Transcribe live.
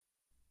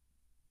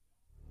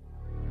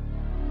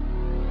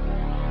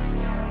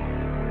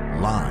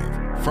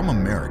From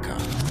America,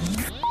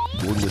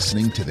 you're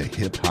listening to the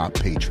Hip Hop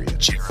Patriot,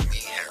 Jeremy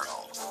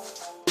Herrell.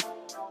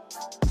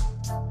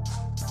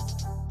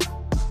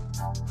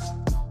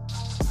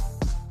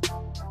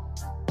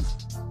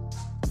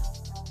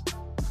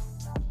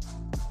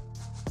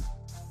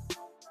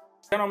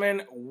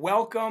 Gentlemen,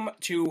 welcome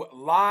to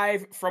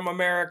Live from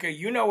America.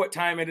 You know what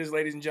time it is,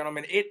 ladies and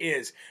gentlemen. It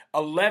is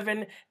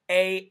 11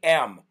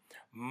 a.m.,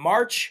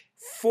 March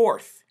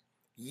 4th,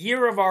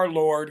 year of our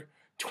Lord,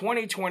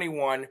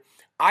 2021.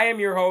 I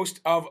am your host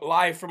of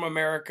Live from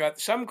America.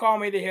 Some call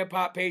me the Hip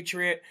Hop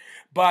Patriot,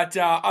 but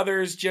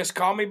others just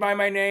call me by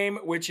my name,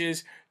 which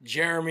is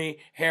Jeremy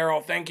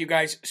Herrell. Thank you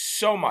guys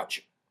so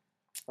much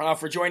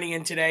for joining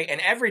in today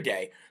and every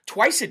day,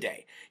 twice a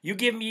day. You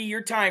give me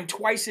your time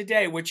twice a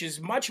day, which is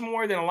much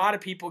more than a lot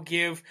of people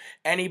give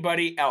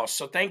anybody else.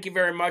 So thank you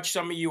very much.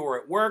 Some of you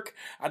are at work.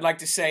 I'd like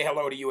to say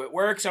hello to you at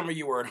work. Some of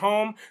you are at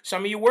home.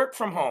 Some of you work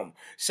from home.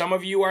 Some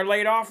of you are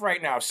laid off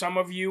right now. Some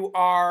of you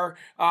are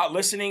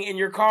listening in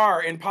your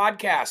car in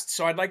podcasts.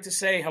 So I'd like to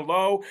say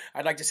hello.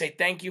 I'd like to say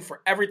thank you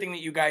for everything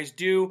that you guys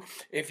do.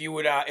 If you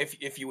would,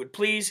 if you would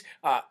please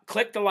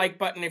click the like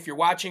button if you're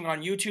watching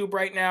on YouTube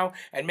right now,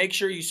 and make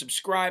sure you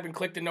subscribe and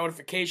click the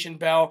notification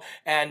bell.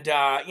 And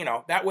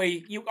that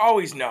way you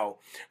always know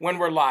when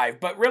we're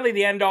live. But really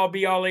the end all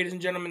be all, ladies and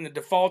gentlemen, the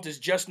default is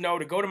just know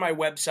to go to my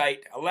website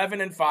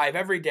 11 and 5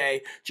 every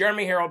day,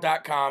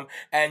 jeremyherrell.com,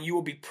 and you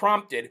will be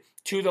prompted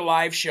to the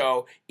live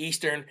show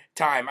Eastern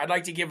Time. I'd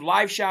like to give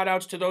live shout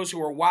outs to those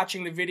who are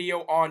watching the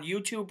video on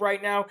YouTube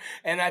right now,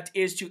 and that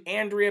is to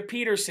Andrea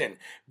Peterson.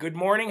 Good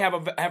morning. Have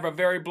a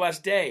very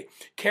blessed day.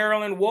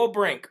 Carolyn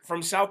Woolbrink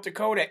from South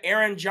Dakota.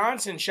 Aaron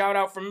Johnson, shout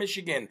out from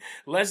Michigan.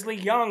 Leslie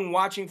Young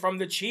watching from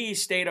the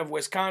cheese state of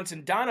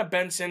Wisconsin. Donna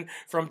Benson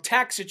from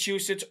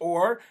Taxachusetts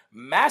or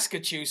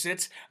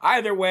Massachusetts.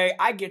 Either way,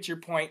 I get your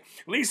point.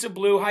 Lisa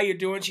Blue, how you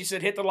doing? She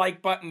said hit the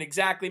like button.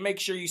 Exactly.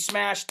 Make sure you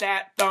smash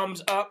that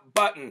thumbs up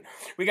button.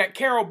 We got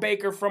Carol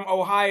Baker from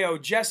Ohio.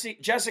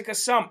 Jessica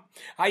Sump,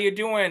 how you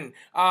doing?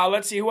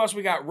 Let's see who else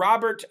we got.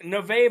 Robert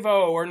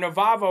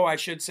Navavo, I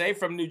should say,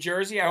 from New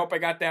Jersey. I hope I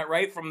got that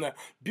right, from the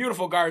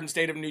beautiful Garden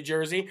State of New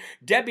Jersey.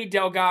 Debbie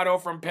Delgado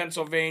from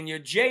Pennsylvania.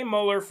 Jay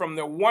Muller from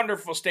the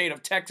wonderful state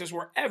of Texas,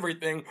 where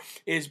everything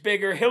is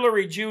bigger.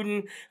 Hillary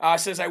Juden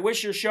says, I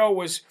wish your show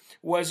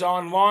was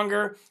on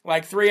longer,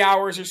 like 3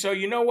 hours or so.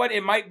 You know what?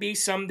 It might be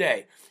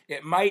someday.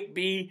 It might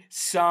be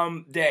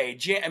someday.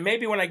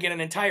 Maybe when I get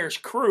an entire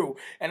crew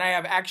and I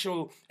have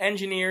actual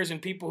engineers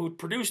and people who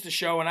produce the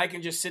show, and I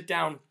can just sit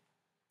down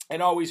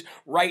and always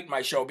write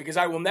my show, because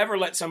I will never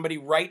let somebody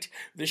write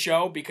the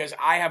show, because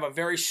I have a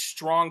very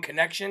strong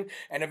connection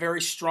and a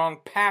very strong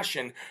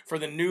passion for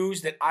the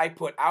news that I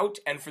put out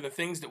and for the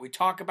things that we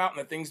talk about and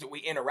the things that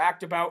we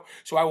interact about.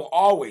 So I will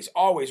always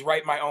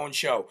write my own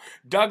show.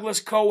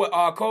 Douglas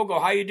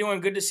Kogo, how you doing?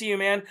 Good to see you,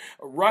 man.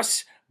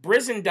 Russ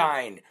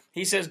Brizendine,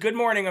 he says, good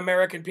morning,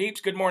 American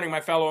peeps. Good morning, my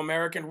fellow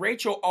American.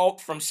 Rachel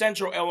Alt from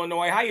Central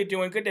Illinois. How you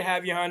doing? Good to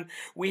have you, hon.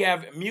 We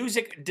have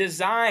Music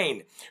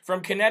Design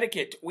from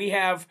Connecticut. We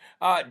have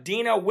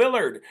Dina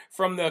Willard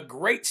from the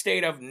great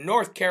state of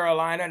North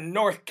Carolina,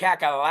 North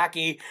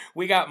Kakalaki.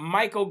 We got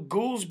Michael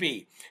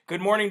Goolsby.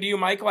 Good morning to you,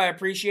 Michael. I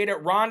appreciate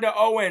it. Rhonda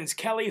Owens,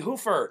 Kelly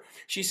Hoofer.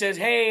 She says,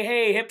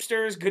 hey,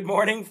 hipsters. Good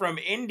morning from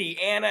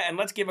Indiana. And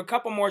let's give a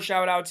couple more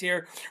shout outs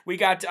here. We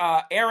got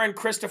Aaron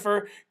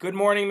Christopher. Good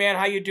morning, man.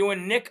 How you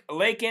doing? Nick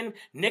Lakin,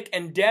 Nick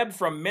and Deb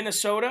from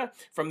Minnesota,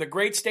 from the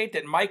great state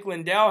that Mike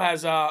Lindell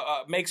has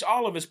makes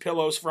all of his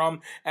pillows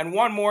from. And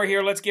one more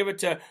here. Let's give it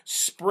to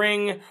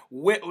Spring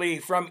Whitley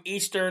from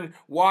Eastern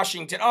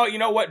Washington. Oh, you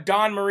know what?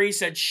 Dawn Marie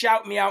said,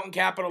 shout me out in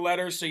capital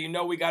letters. So you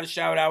know we got to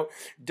shout out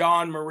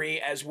Dawn Marie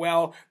as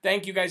well.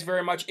 Thank you guys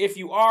very much. If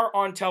you are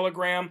on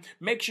Telegram,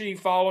 make sure you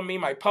follow me.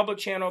 My public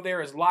channel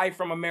there is Live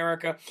from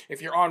America.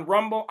 If you're on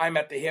Rumble, I'm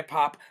at the Hip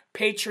Hop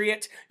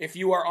Patriot. If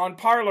you are on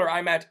Parler,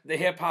 I'm at the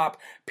Hip Hop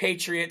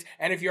Patriot.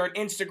 And if you're on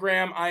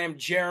Instagram, I am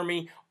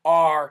Jeremy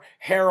R.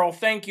 Herrell.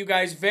 Thank you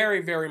guys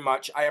very, very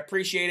much. I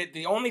appreciate it.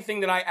 The only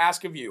thing that I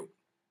ask of you,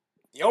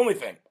 the only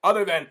thing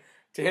other than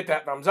to hit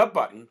that thumbs up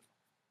button,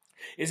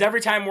 is every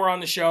time we're on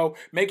the show,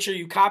 make sure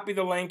you copy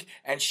the link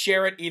and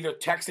share it. Either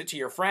text it to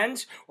your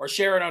friends or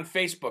share it on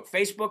Facebook.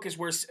 Facebook is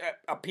where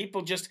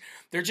people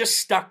they're just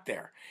stuck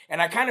there.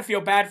 And I kind of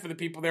feel bad for the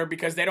people there,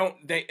 because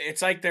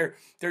it's like they're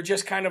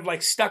just kind of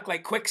like stuck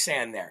like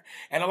quicksand there.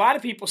 And a lot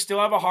of people still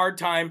have a hard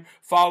time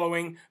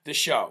following the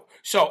show.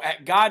 So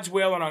at God's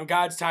will and on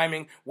God's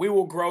timing, we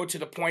will grow to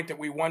the point that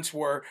we once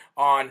were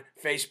on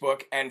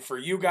Facebook. And for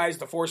you guys,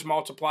 the force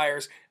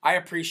multipliers, I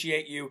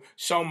appreciate you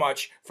so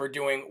much for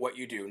doing what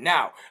you do.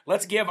 Now,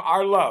 let's give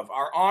our love,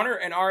 our honor,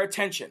 and our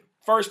attention,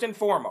 first and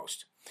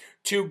foremost,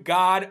 to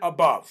God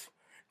above.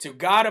 To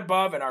God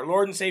above and our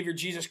Lord and Savior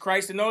Jesus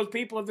Christ, and those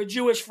people of the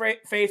Jewish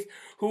faith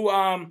who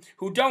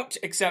don't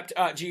accept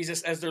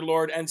Jesus as their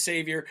Lord and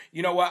Savior.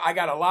 You know what? I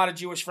got a lot of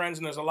Jewish friends,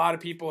 and there's a lot of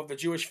people of the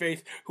Jewish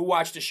faith who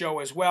watch the show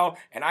as well,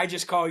 and I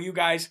just call you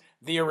guys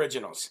the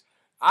originals.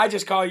 I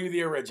just call you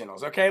the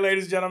originals, okay,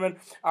 ladies and gentlemen?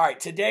 All right,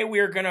 today we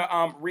are going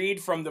to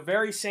read from the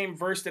very same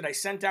verse that I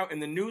sent out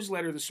in the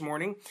newsletter this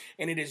morning,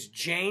 and it is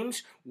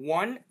James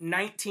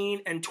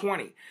 1:19 and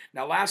 20.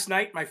 Now, last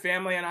night, my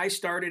family and I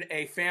started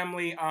a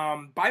family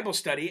Bible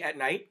study at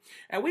night,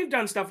 and we've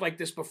done stuff like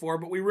this before,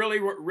 but we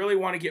really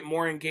want to get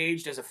more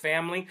engaged as a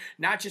family,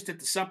 not just at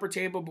the supper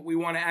table, but we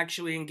want to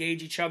actually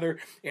engage each other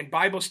in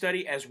Bible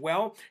study as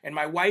well. And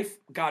my wife,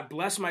 God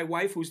bless my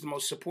wife, who's the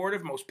most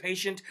supportive, most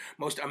patient,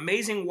 most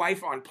amazing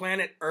wife on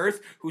planet Earth,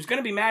 who's going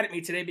to be mad at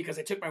me today because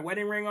I took my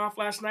wedding ring off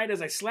last night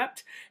as I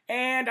slept,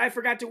 and I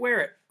forgot to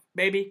wear it.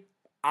 Baby,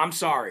 I'm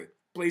sorry.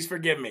 Please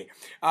forgive me.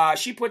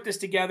 She put this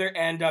together,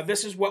 and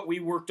this is what we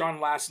worked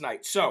on last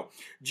night. So,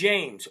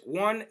 James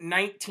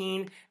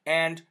 1:19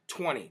 and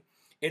 20.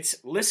 It's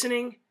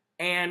listening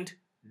and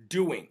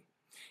doing.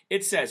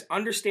 It says,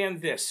 "Understand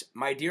this,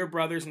 my dear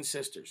brothers and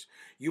sisters.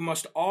 You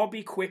must all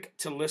be quick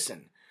to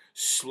listen,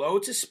 slow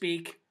to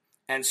speak,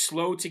 and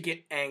slow to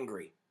get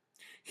angry.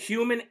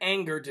 Human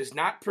anger does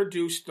not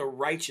produce the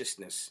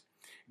righteousness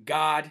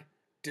God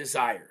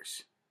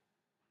desires."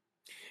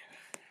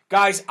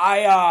 Guys,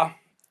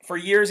 for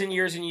years and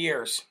years and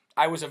years,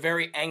 I was a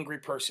very angry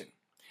person.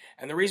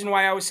 And the reason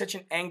why I was such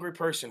an angry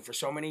person for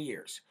so many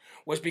years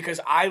was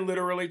because I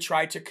literally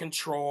tried to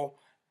control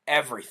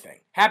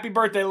everything. Happy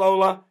birthday,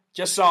 Lola.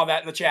 Just saw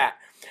that in the chat.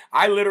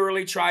 I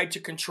literally tried to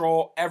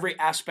control every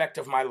aspect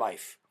of my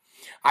life.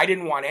 I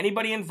didn't want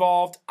anybody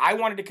involved. I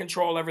wanted to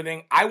control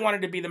everything. I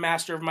wanted to be the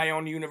master of my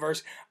own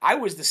universe. I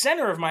was the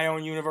center of my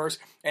own universe.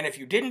 And if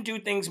you didn't do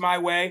things my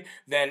way,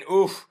 then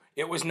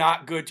it was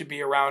not good to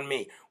be around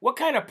me. What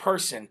kind of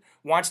person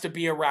wants to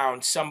be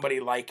around somebody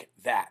like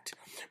that?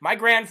 My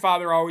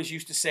grandfather always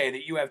used to say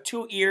that you have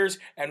 2 ears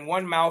and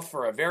 1 mouth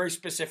for a very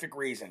specific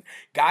reason.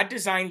 God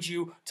designed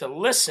you to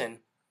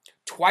listen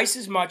twice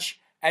as much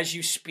as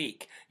you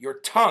speak. Your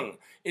tongue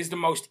is the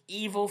most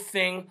evil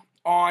thing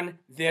on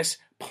this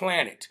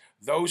planet.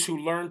 Those who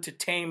learn to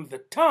tame the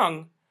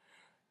tongue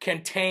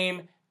can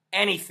tame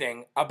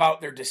anything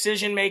about their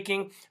decision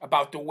making,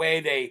 about the way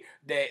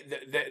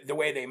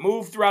they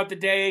move throughout the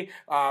day,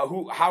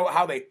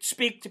 how they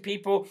speak to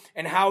people,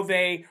 and how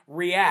they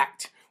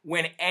react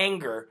when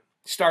anger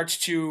starts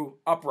to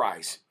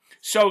uprise.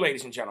 So,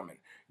 ladies and gentlemen,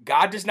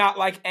 God does not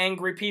like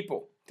angry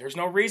people. There's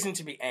no reason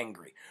to be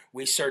angry.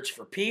 We search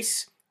for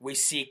peace, we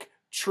seek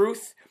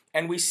truth,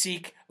 and we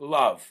seek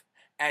love.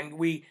 And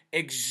we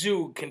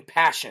exude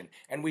compassion,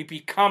 and we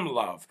become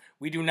love.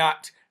 We do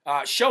not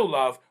show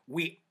love,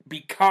 we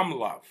become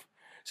love.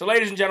 So,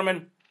 ladies and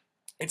gentlemen,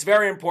 it's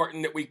very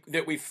important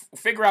that we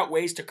figure out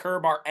ways to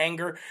curb our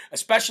anger,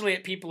 especially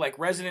at people like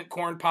Resident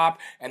Corn Pop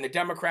and the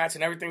Democrats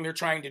and everything they're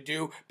trying to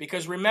do.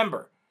 Because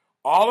remember,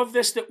 all of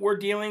this that we're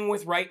dealing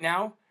with right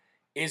now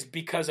is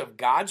because of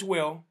God's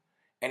will,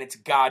 and it's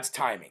God's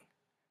timing.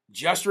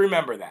 Just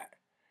remember that.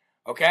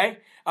 Okay?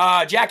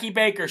 Jackie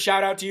Baker,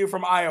 shout out to you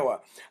from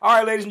Iowa. All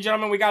right, ladies and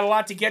gentlemen, we got a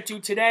lot to get to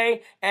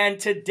today, and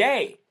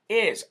today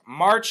is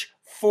March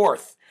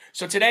 4th.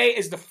 So today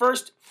is the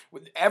first,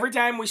 every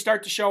time we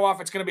start to show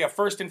off, it's going to be a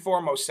first and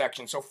foremost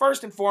section. So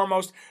first and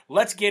foremost,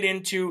 let's get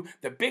into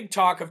the big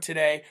talk of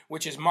today,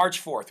 which is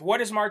March 4th. What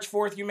is March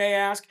 4th, you may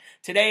ask?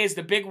 Today is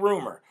the big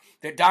rumor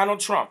that Donald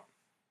Trump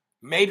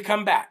may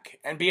come back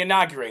and be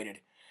inaugurated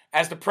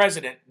as the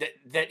president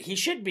that he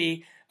should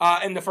be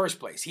in the first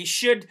place. He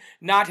should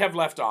not have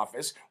left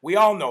office. We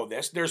all know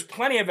this. There's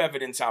plenty of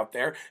evidence out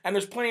there, and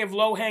there's plenty of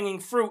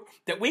low-hanging fruit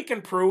that we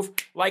can prove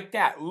like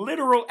that.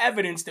 Literal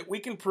evidence that we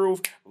can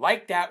prove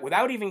like that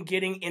without even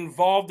getting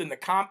involved in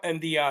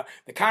the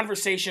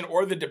conversation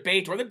or the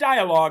debate or the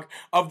dialogue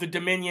of the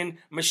Dominion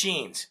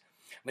machines.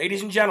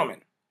 Ladies and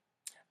gentlemen,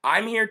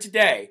 I'm here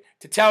today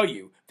to tell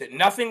you that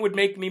nothing would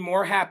make me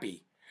more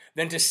happy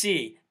than to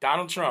see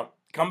Donald Trump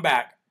come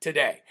back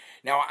today.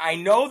 Now, I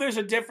know there's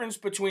a difference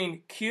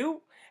between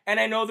Q and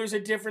I know there's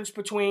a difference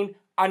between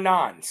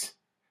Anons,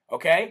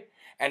 okay?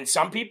 And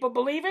some people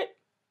believe it,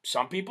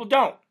 some people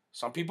don't.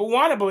 Some people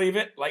want to believe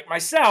it, like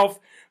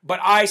myself, but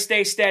I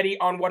stay steady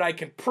on what I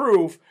can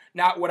prove,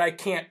 not what I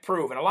can't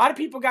prove. And a lot of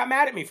people got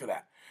mad at me for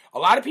that. A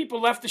lot of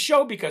people left the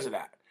show because of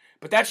that.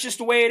 But that's just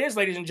the way it is,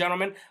 ladies and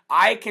gentlemen.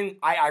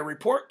 I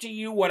report to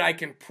you what I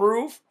can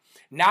prove,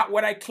 not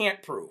what I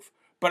can't prove.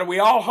 But we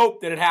all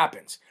hope that it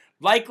happens.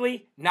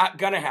 Likely not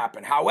going to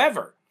happen.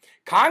 However,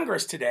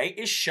 Congress today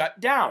is shut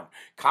down.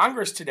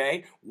 Congress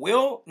today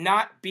will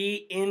not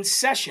be in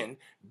session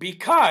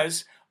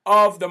because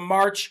of the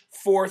March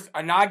 4th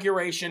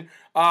inauguration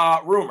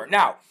rumor.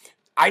 Now,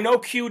 I know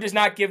Q does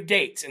not give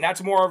dates, and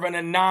that's more of an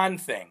anon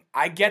thing.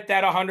 I get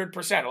that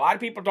 100%. A lot of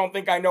people don't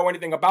think I know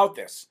anything about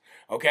this,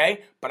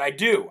 okay? But I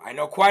do. I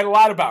know quite a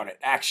lot about it,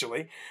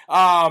 actually.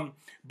 I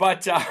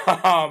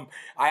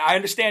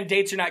understand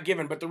dates are not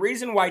given, but the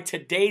reason why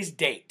today's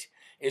date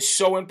is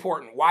so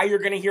important, why you're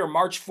going to hear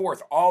March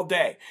 4th all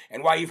day,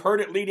 and why you've heard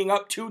it leading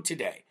up to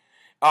today,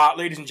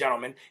 ladies and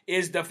gentlemen,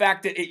 is the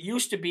fact that it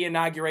used to be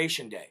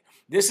Inauguration Day.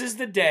 This is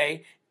the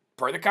day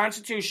per the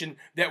Constitution,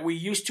 that we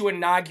used to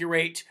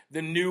inaugurate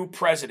the new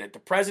president. The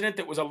president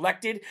that was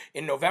elected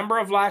in November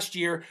of last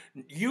year,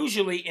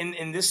 usually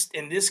in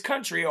this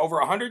country over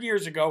 100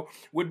 years ago,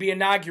 would be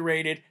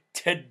inaugurated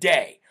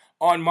today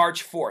on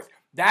March 4th.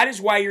 That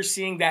is why you're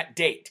seeing that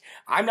date.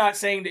 I'm not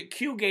saying that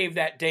Q gave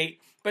that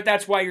date, but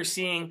that's why you're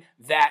seeing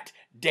that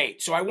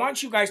date. So I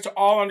want you guys to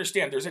all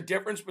understand there's a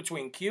difference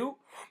between Q,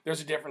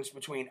 there's a difference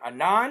between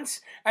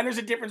Anons, and there's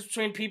a difference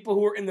between people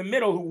who are in the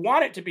middle who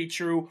want it to be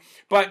true,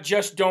 but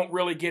just don't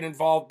really get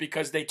involved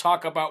because they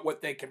talk about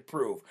what they can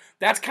prove.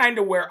 That's kind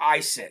of where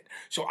I sit.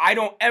 So I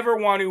don't ever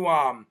want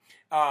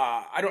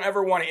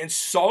to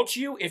insult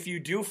you if you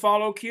do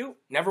follow Q.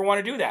 Never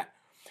want to do that.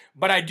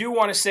 But I do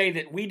want to say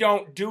that we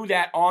don't do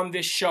that on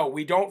this show.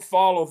 We don't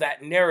follow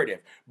that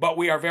narrative, but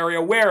we are very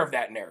aware of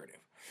that narrative.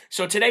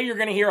 So today you're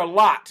going to hear a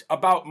lot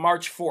about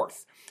March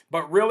 4th.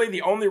 But really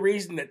the only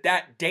reason that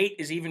that date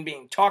is even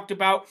being talked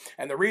about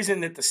and the reason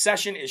that the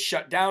session is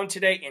shut down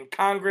today in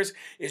Congress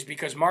is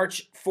because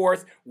March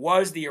 4th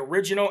was the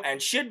original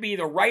and should be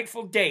the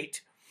rightful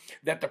date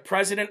that the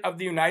President of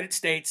the United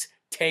States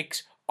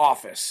takes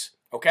office.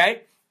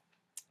 Okay?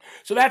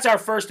 So that's our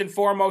first and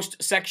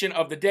foremost section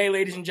of the day,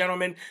 ladies and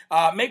gentlemen.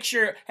 Make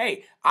sure,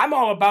 hey, I'm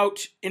all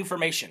about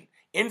information.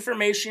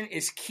 Information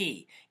is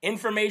key.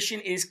 Information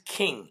is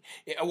king.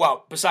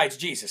 Well, besides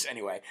Jesus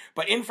anyway.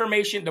 But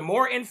information, the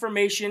more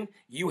information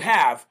you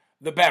have,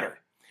 the better.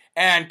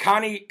 And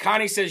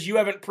Connie says you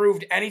haven't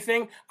proved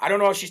anything. I don't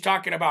know if she's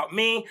talking about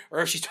me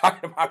or if she's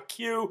talking about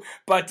Q.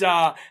 But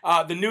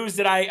the news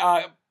that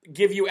I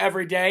give you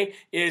every day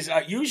is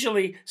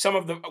usually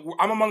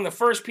I'm among the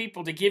first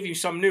people to give you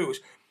some news.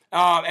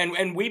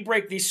 And we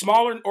break these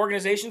smaller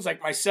organizations like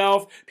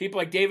myself, people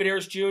like David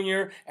Harris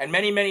Jr., and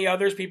many, many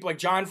others, people like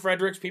John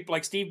Fredericks, people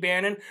like Steve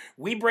Bannon.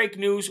 We break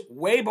news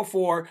way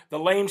before the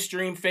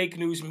lamestream fake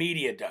news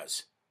media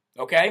does.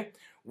 Okay?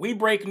 We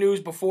break news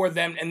before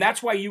them, and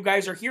that's why you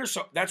guys are here.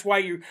 So that's why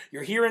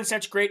you're here in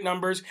such great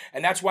numbers,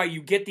 and that's why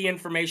you get the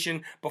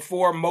information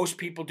before most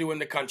people do in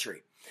the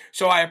country.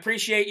 So I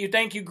appreciate you.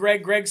 Thank you,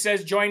 Greg. Greg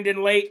says, joined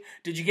in late.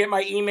 Did you get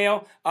my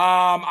email?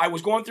 I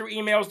was going through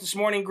emails this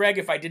morning, Greg.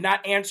 If I did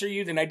not answer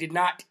you, then I did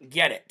not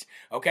get it.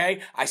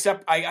 Okay?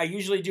 I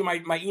usually do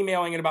my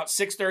emailing at about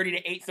 6:30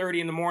 to 8:30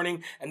 in the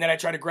morning, and then I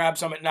try to grab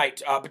some at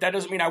night. But that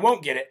doesn't mean I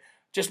won't get it.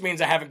 Just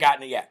means I haven't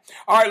gotten it yet.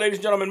 All right, ladies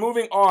and gentlemen,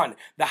 moving on.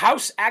 The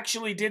House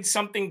actually did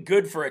something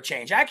good for a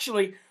change.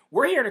 Actually,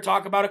 we're here to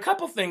talk about a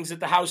couple things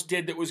that the House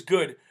did that was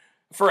good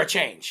for a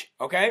change,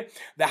 okay?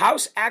 The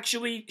House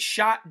actually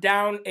shot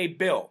down a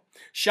bill,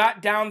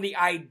 shot down the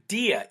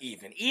idea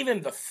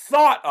even the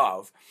thought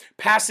of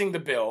passing the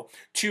bill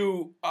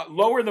to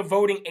lower the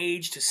voting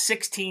age to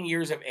 16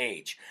 years of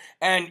age.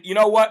 And you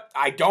know what?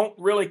 I don't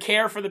really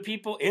care for the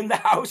people in the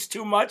House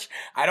too much.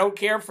 I don't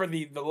care for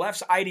the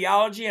left's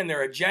ideology and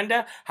their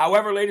agenda.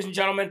 However, ladies and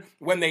gentlemen,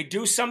 when they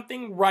do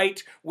something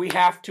right, we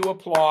have to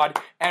applaud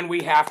and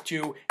we have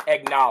to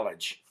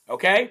acknowledge,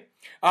 okay?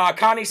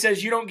 Connie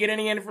says you don't get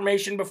any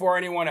information before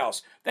anyone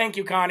else. Thank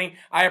you, Connie.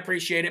 I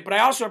appreciate it. But I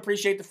also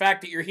appreciate the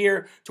fact that you're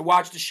here to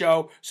watch the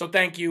show. So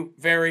thank you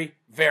very,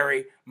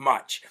 very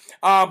much.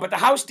 But the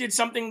House did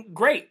something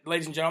great,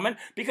 ladies and gentlemen,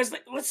 because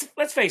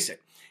let's face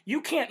it.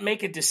 You can't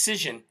make a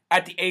decision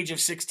at the age of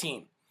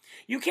 16.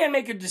 You can't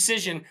make a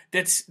decision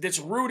that's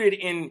rooted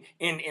in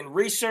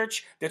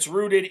research, that's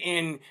rooted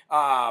in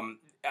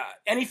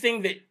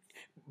anything that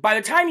by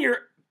the time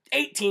you're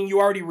 18, you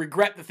already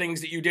regret the things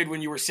that you did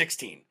when you were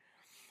 16.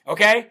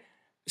 Okay?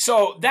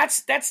 So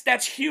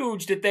that's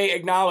huge that they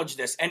acknowledge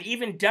this. And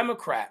even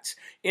Democrats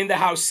in the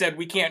House said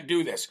we can't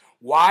do this.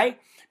 Why?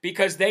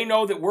 Because they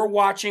know that we're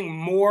watching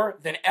more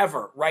than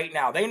ever right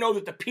now. They know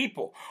that the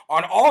people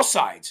on all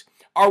sides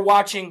are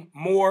watching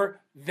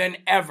more than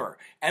ever.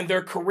 And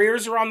their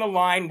careers are on the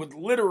line with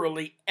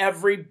literally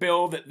every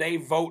bill that they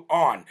vote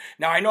on.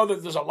 Now, I know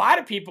that there's a lot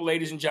of people,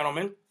 ladies and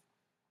gentlemen,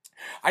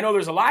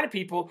 there's a lot of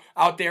people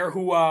out there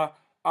who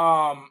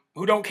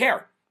don't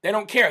care. They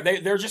don't care.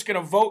 They're just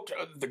going to vote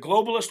the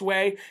globalist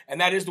way,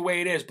 and that is the way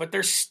it is. But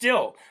there's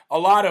still a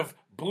lot of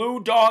blue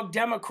dog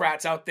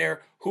Democrats out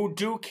there who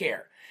do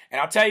care.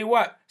 And I'll tell you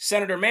what,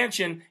 Senator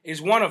Manchin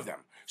is one of them.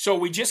 So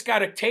we just got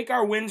to take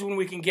our wins when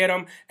we can get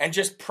them and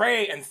just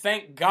pray and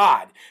thank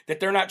God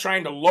that they're not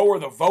trying to lower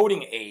the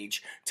voting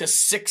age to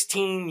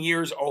 16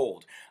 years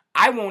old.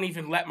 I won't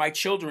even let my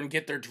children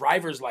get their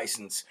driver's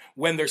license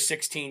when they're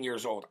 16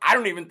 years old. I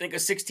don't even think a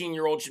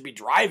 16-year-old should be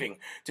driving,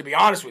 to be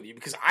honest with you,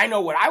 because I know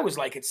what I was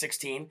like at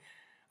 16.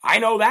 I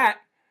know that.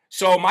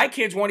 So my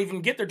kids won't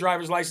even get their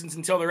driver's license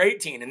until they're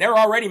 18, and they're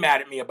already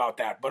mad at me about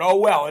that. But oh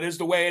well, it is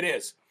the way it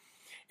is.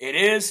 It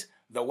is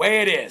the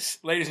way it is,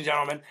 ladies and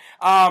gentlemen.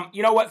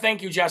 You know what?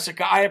 Thank you,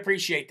 Jessica. I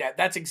appreciate that.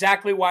 That's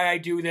exactly why I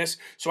do this,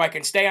 so I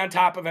can stay on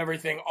top of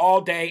everything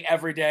all day,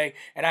 every day,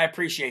 and I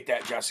appreciate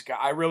that, Jessica.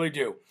 I really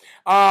do.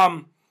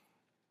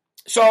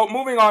 So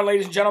moving on,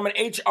 ladies and gentlemen,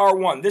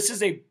 HR1. This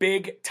is a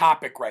big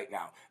topic right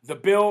now. The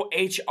bill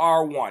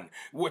HR1,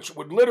 which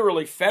would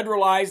literally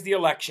federalize the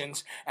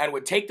elections and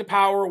would take the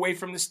power away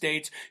from the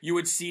states. You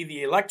would see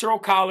the Electoral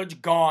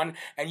College gone,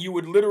 and you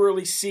would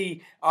literally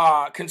see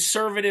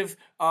conservative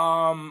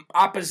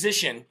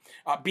opposition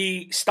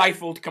be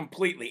stifled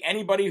completely.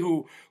 Anybody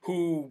who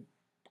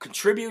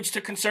contributes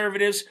to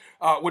conservatives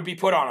would be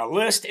put on a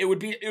list. It would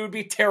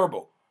be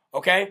terrible.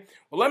 Okay?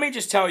 Well, let me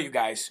just tell you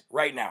guys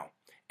right now.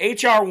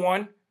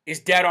 HR1 is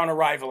dead on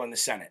arrival in the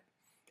Senate.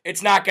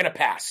 It's not going to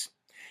pass.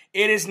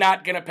 It is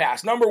not going to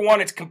pass. Number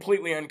one, it's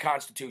completely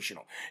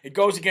unconstitutional. It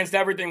goes against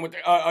everything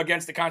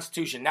against the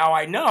Constitution. Now,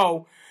 I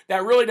know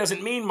that really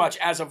doesn't mean much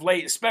as of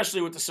late, especially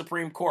with the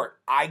Supreme Court.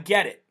 I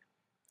get it.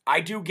 I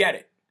do get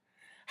it.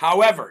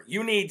 However,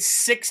 you need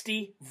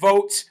 60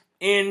 votes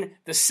in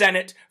the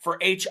Senate for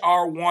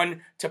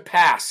HR1 to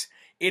pass.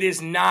 It is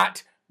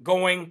not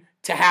going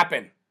to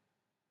happen.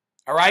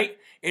 All right?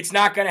 It's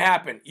not going to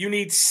happen. You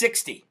need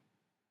 60.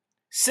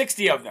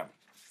 60 of them.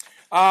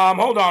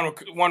 Hold on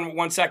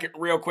one second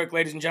real quick,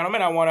 ladies and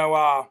gentlemen. I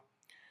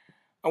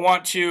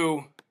want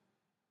to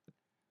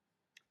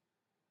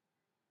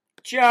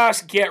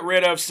just get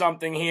rid of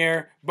something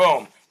here.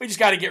 Boom. We just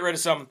got to get rid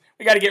of some.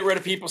 We got to get rid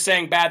of people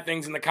saying bad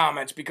things in the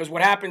comments, because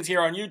what happens here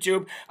on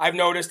YouTube, I've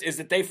noticed, is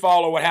that they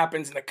follow what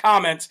happens in the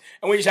comments,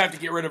 and we just have to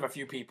get rid of a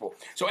few people.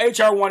 So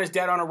HR1 is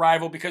dead on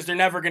arrival because they're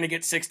never going to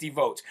get 60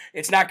 votes.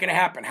 It's not going to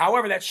happen.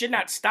 However, that should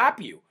not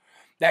stop you.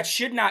 That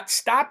should not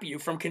stop you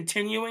from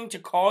continuing to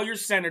call your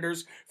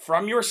senators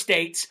from your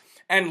states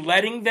and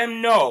letting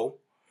them know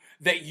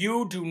that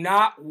you do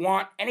not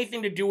want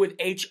anything to do with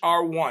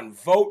HR1.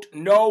 Vote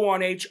no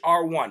on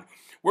HR1.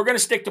 We're going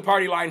to stick to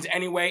party lines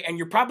anyway, and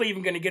you're probably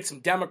even going to get some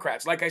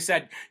Democrats. Like I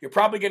said, you're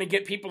probably going to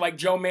get people like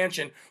Joe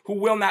Manchin who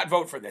will not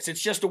vote for this. It's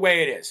just the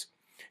way it is.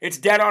 It's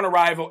dead on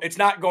arrival. It's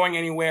not going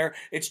anywhere.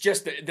 It's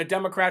just the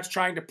Democrats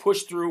trying to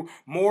push through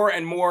more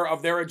and more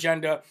of their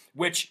agenda,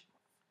 which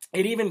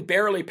it even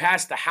barely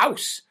passed the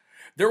House.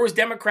 There was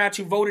Democrats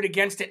who voted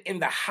against it in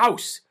the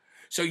House.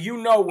 So you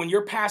know when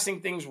you're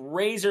passing things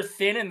razor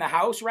thin in the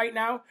House right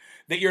now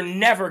that you're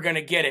never going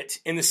to get it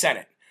in the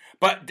Senate.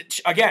 But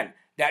again,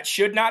 that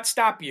should not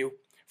stop you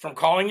from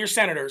calling your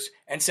senators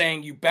and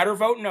saying you better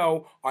vote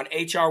no on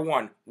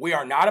HR1. We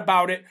are not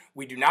about it.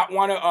 We do not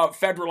want to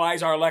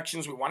federalize our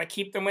elections. We want to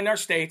keep them in our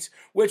states,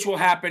 which will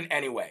happen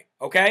anyway.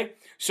 Okay?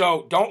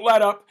 So don't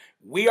let up.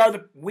 We are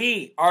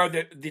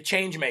the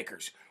change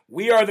makers.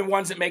 We are the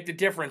ones that make the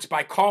difference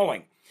by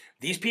calling.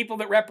 These people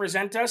that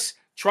represent us,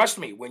 trust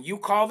me, when you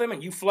call them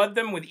and you flood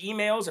them with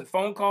emails and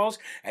phone calls,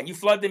 and you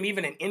flood them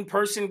even in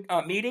in-person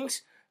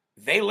meetings,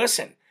 they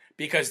listen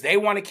because they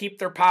want to keep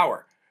their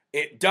power.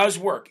 It does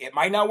work. It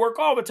might not work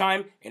all the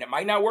time, and it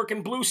might not work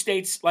in blue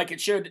states like it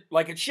should,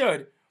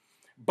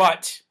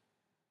 but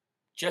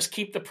just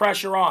keep the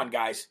pressure on,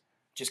 guys.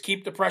 Just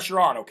keep the pressure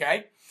on,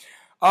 okay?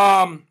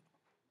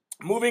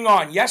 Moving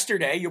on.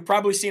 Yesterday, you've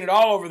probably seen it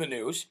all over the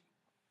news,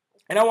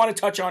 and I want to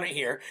touch on it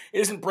here.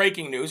 It isn't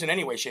breaking news in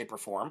any way, shape, or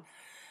form.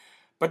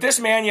 But this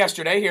man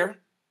yesterday here,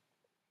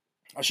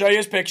 I'll show you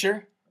his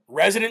picture.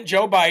 Resident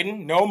Joe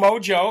Biden, No Mo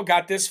Joe,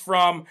 got this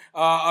from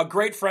a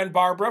great friend,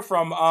 Barbara,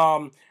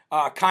 from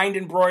Kind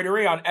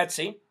Embroidery on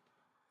Etsy.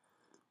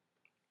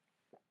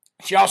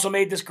 She also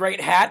made this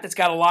great hat that's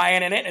got a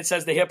lion in it, and it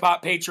says the Hip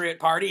Hop Patriot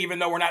Party. Even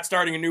though we're not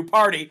starting a new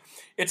party,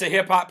 it's a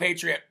Hip Hop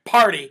Patriot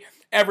Party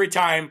every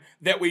time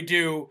that we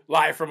do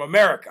Live from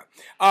America.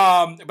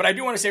 But I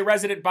do want to say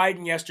Resident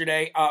Biden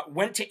yesterday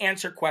went to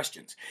answer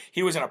questions.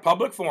 He was in a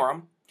public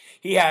forum.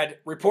 He had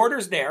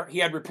reporters there. He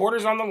had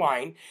reporters on the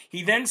line.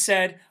 He then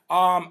said,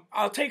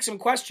 I'll take some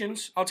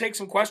questions. I'll take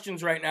some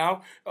questions right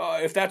now,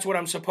 if that's what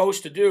I'm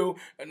supposed to do.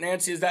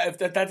 Nancy,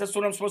 that's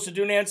what I'm supposed to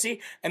do,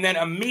 Nancy? And then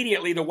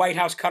immediately the White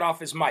House cut off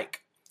his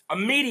mic.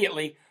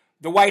 Immediately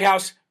the White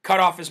House cut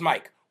off his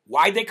mic.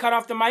 Why'd they cut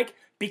off the mic?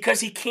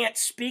 Because he can't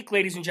speak,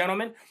 ladies and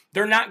gentlemen.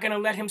 They're not going to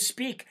let him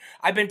speak.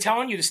 I've been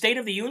telling you, the State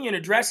of the Union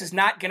address is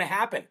not going to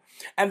happen.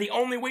 And the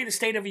only way the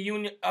State of the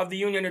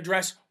Union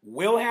address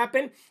will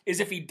happen is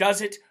if he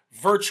does it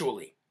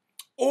virtually.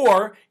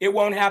 Or it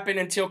won't happen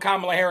until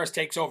Kamala Harris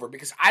takes over,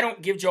 because I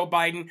don't give Joe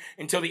Biden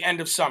until the end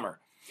of summer.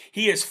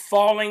 He is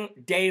falling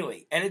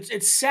daily, and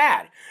it's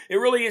sad. It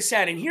really is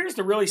sad. And here's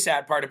the really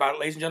sad part about it,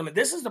 ladies and gentlemen.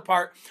 This is the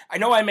part, I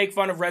know I make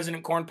fun of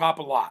Resident Corn Pop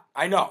a lot.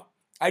 I know.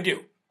 I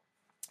do.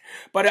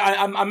 But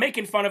I'm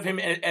making fun of him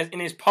in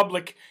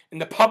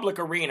the public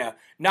arena,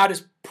 not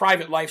his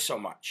private life so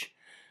much.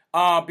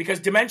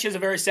 Because dementia is a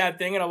very sad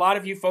thing, and a lot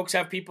of you folks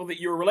have people that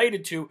you're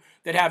related to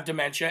that have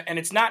dementia, and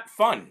it's not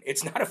fun.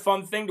 It's not a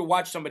fun thing to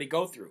watch somebody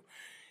go through.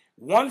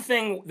 One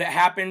thing that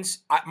happens,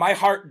 my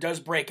heart does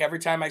break every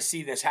time I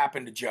see this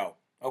happen to Joe,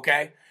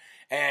 okay?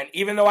 And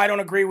even though I don't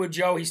agree with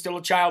Joe, he's still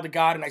a child of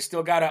God, and I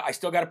still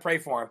gotta pray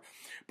for him.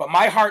 But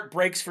my heart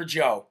breaks for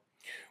Joe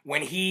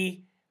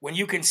when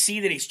you can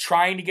see that he's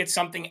trying to get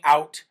something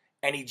out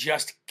and he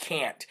just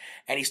can't.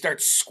 And he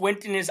starts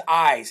squinting his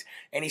eyes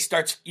and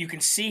you can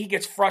see he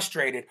gets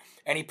frustrated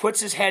and he puts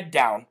his head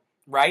down,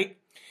 right?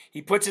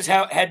 He puts his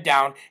head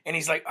down, and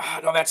he's like, oh,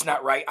 no, that's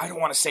not right. I don't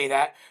want to say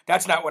that.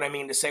 That's not what I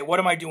mean to say. What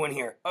am I doing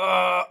here?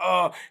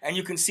 And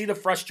you can see the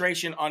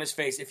frustration on his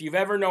face. If you've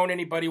ever known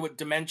anybody with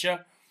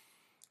dementia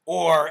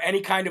or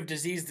any kind of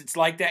disease that's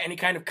like that, any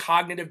kind of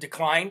cognitive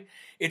decline,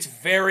 it's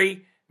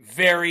very,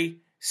 very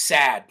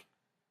sad.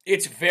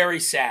 It's very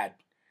sad.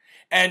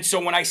 And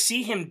so when I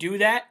see him do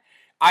that,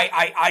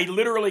 I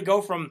literally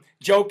go from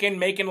joking,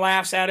 making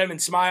laughs at him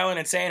and smiling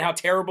and saying how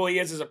terrible he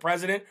is as a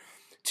president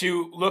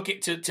to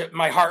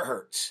my heart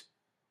hurts.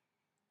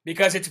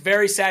 Because it's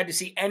very sad to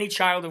see any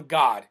child of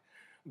God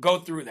go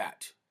through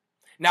that.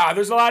 Now,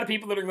 there's a lot of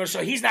people that are going to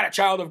say, he's not a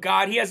child of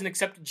God. He hasn't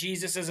accepted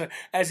Jesus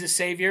as his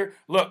Savior.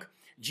 Look,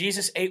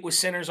 Jesus ate with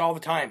sinners all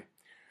the time.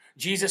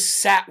 Jesus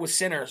sat with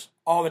sinners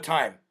all the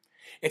time.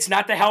 It's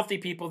not the healthy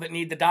people that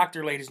need the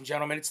doctor, ladies and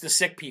gentlemen. It's the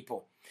sick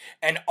people.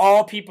 And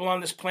all people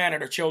on this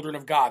planet are children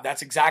of God.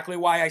 That's exactly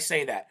why I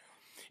say that.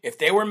 If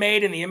they were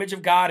made in the image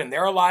of God and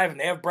they're alive and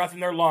they have breath in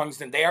their lungs,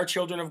 then they are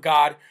children of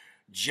God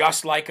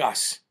just like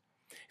us.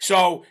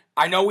 So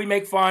I know we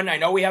make fun. I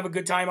know we have a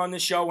good time on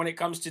this show when it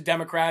comes to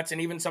Democrats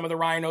and even some of the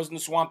rhinos and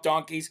the swamp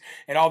donkeys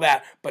and all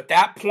that. But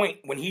that point,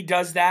 when he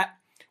does that,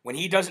 when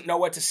he doesn't know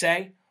what to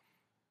say,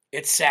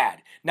 it's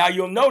sad. Now,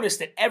 you'll notice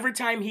that every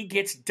time he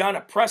gets done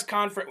a press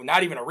conference, well,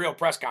 not even a real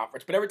press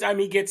conference, but every time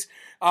he gets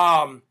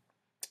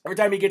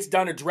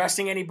done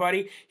addressing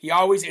anybody, he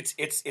always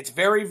it's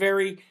very,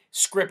 very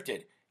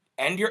scripted.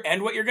 End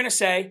what you're going to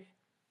say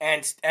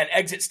and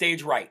exit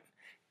stage right.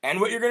 End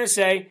what you're going to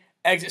say,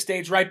 exit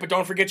stage right, but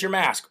don't forget your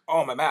mask.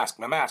 Oh, my mask.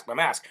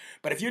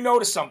 But if you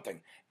notice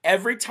something,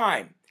 every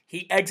time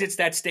he exits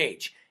that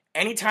stage,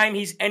 anytime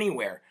he's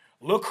anywhere,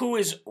 look who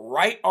is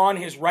right on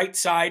his right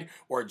side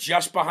or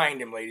just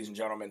behind him, ladies and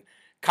gentlemen.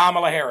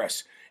 Kamala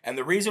Harris. And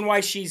the reason why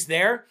she's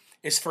there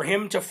is for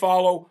him to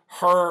follow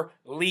her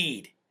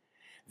lead.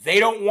 They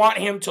don't want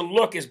him to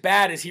look as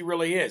bad as he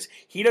really is.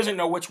 He doesn't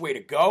know which way to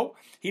go.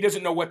 He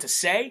doesn't know what to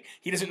say.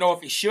 He doesn't know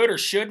if he should or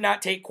should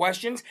not take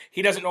questions.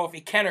 He doesn't know if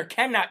he can or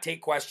cannot take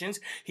questions.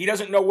 He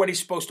doesn't know what he's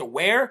supposed to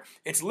wear.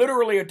 It's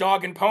literally a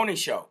dog and pony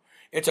show.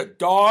 It's a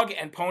dog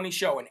and pony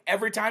show. And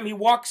every time he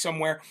walks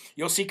somewhere,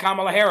 you'll see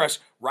Kamala Harris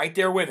right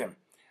there with him.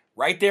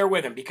 Right there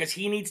with him, because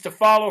he needs to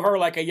follow her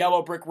like a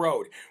yellow brick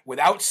road.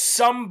 Without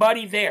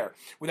somebody there,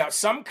 without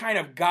some kind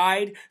of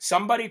guide,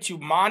 somebody to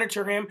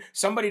monitor him,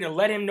 somebody to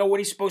let him know what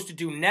he's supposed to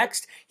do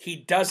next, he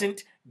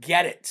doesn't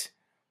get it.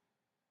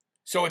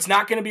 So it's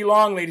not going to be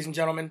long, ladies and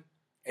gentlemen.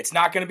 It's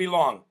not going to be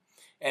long.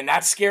 And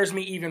that scares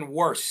me even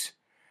worse.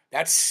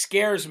 That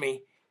scares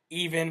me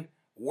even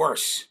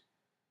worse.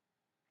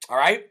 All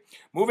right,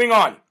 moving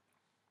on.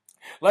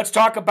 Let's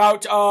talk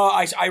about,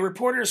 I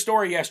reported a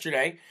story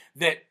yesterday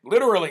that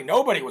literally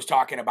nobody was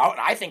talking about,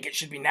 and I think it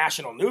should be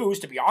national news,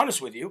 to be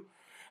honest with you.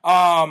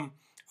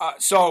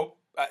 So,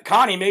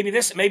 Connie, maybe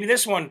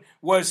this one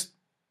was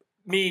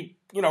me,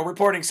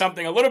 reporting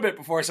something a little bit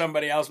before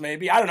somebody else,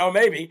 maybe. I don't know,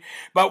 maybe.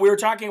 But we were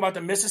talking about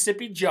the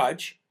Mississippi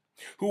judge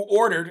who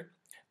ordered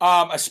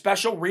a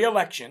special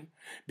re-election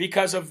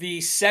because of the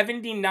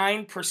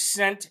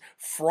 79%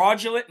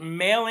 fraudulent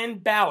mail-in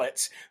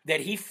ballots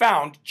that he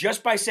found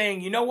just by saying,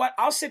 you know what,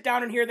 I'll sit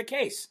down and hear the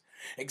case.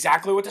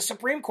 Exactly what the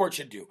Supreme Court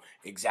should do.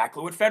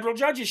 Exactly what federal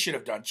judges should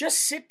have done. Just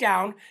sit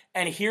down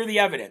and hear the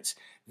evidence.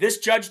 This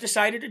judge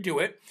decided to do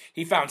it.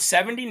 He found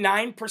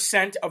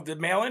 79% of the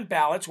mail-in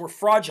ballots were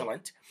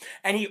fraudulent,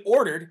 and he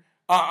ordered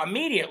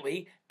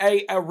immediately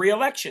a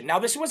re-election. Now,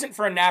 this wasn't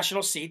for a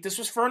national seat. This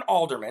was for an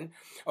alderman,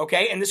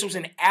 okay? And this was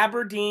in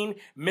Aberdeen,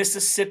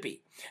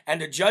 Mississippi.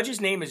 And the judge's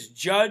name is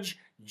Judge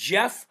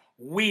Jeff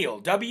Wheel,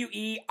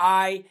 W-E-I-L-L.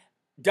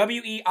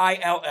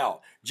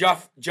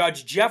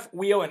 Judge Jeff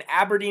Wheel in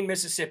Aberdeen,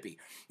 Mississippi.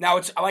 Now,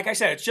 it's like I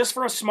said, it's just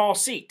for a small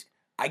seat.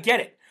 I get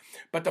it.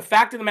 But the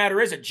fact of the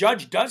matter is a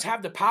judge does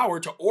have the power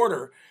to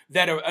order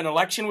that an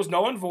election was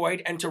null and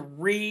void and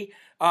to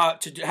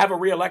have a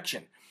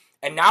re-election.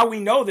 And now we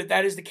know that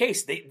that is the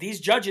case. These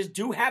judges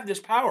do have this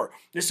power.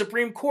 The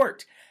Supreme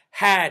Court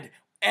had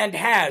and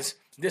has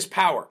this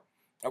power.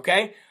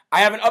 Okay? I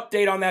have an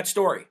update on that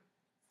story.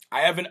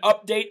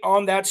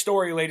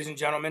 Ladies and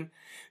gentlemen.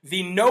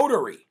 The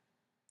notary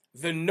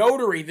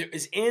that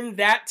is in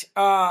that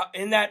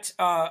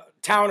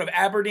town of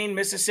Aberdeen,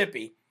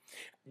 Mississippi,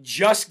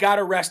 just got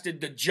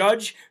arrested. The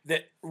judge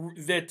that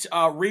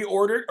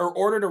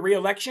ordered a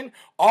re-election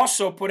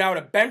also put out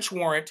a bench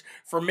warrant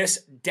for Miss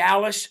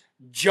Dallas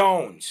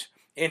Jones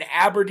in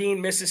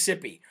Aberdeen,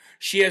 Mississippi.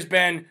 She has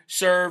been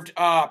served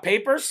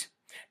papers,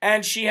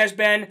 and she has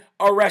been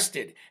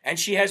arrested, and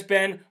she has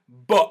been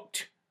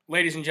booked,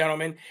 ladies and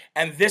gentlemen.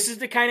 And this is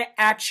the kind of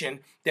action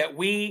that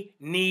we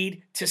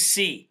need to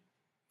see.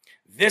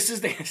 This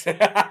is the...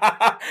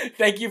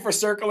 Thank you for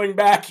circling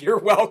back. You're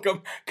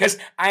welcome, because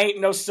I ain't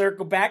no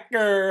circle back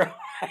girl.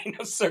 I ain't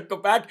no circle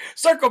back.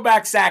 Circle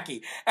back,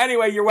 Saki.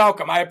 Anyway, you're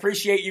welcome. I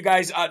appreciate you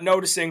guys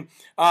noticing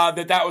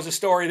that was a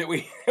story that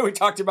we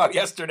talked about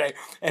yesterday.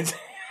 And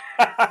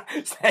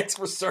Thanks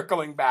for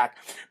circling back.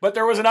 But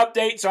there was an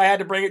update, so I had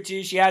to bring it to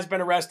you. She has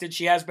been arrested.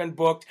 She has been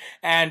booked.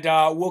 And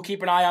we'll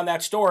keep an eye on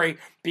that story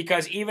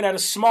because even at a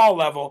small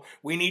level,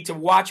 we need to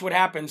watch what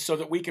happens so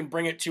that we can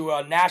bring it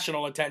to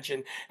national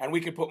attention and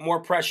we can put more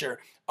pressure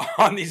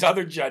on these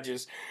other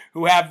judges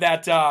who have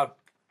that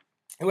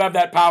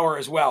power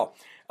as well.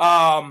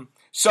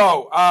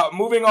 So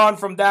moving on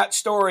from that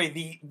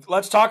story,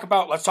 let's talk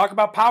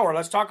about power.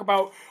 Let's talk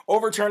about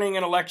overturning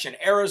an election.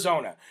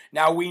 Arizona.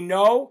 Now we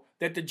know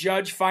that the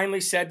judge finally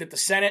said that the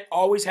Senate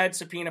always had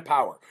subpoena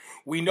power.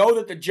 We know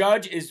that the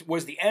judge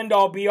was the end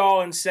all be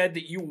all and said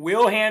that you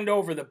will hand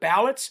over the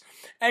ballots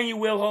and you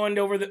will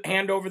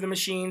hand over the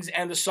machines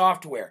and the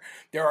software.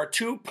 There are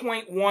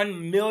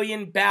 2.1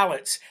 million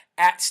ballots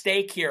at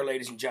stake here,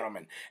 ladies and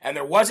gentlemen. And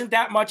there wasn't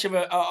that much of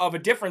a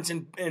difference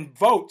in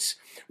votes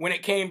when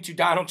it came to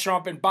Donald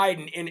Trump and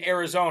Biden in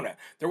Arizona.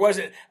 There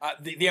wasn't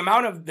the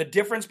amount of the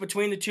difference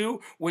between the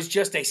two was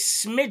just a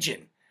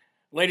smidgen.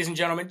 Ladies and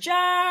gentlemen,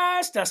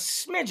 just a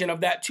smidgen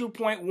of that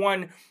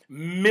 2.1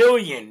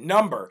 million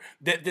number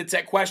that's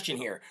at question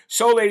here.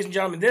 So, ladies and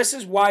gentlemen, this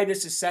is why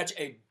this is such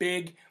a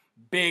big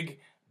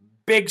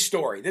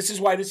story. This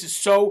is why this is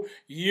so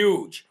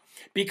huge.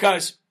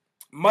 Because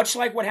much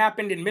like what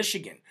happened in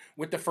Michigan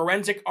with the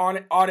forensic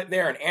audit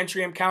there in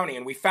Antrim County,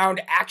 and we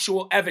found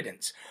actual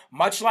evidence,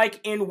 much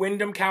like in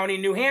Windham County,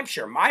 New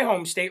Hampshire, my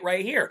home state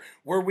right here,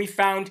 where we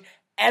found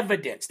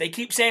evidence. They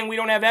keep saying we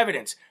don't have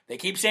evidence. They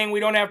keep saying we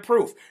don't have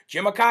proof.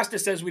 Jim Acosta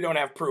says we don't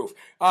have proof.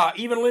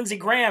 Even Lindsey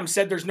Graham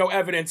said there's no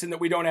evidence and that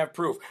we don't have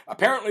proof.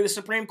 Apparently the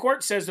Supreme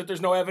Court says that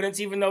there's no evidence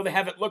even though they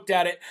haven't looked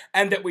at it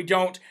and that we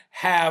don't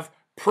have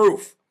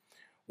proof.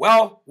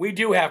 Well, we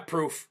do have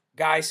proof,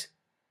 guys.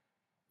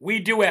 We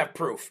do have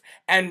proof.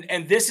 And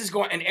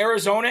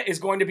Arizona is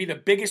going to be the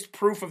biggest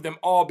proof of them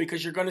all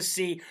because you're going to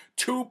see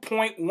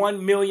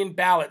 2.1 million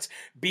ballots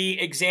be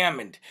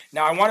examined.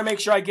 Now, I want to make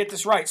sure I get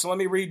this right, so let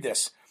me read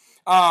this.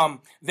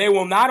 They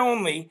will not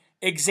only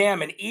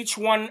examine each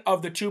one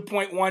of the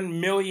 2.1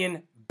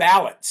 million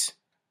ballots,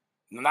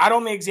 not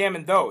only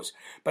examine those,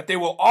 but they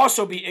will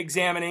also be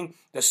examining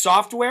the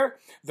software,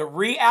 the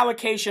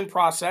reallocation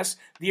process,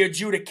 the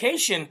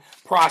adjudication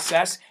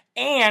process,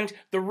 and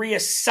the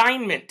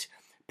reassignment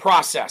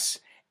process.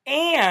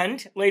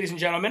 And, ladies and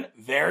gentlemen,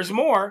 there's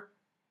more.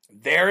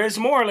 There is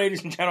more,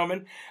 ladies and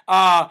gentlemen.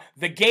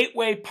 The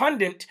Gateway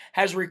Pundit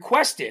has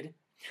requested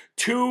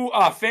to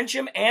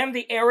Fincham and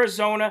the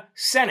Arizona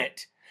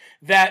Senate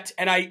that,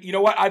 and you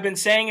know what? I've been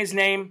saying his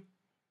name.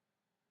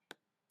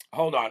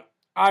 Hold on.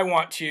 I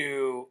want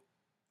to.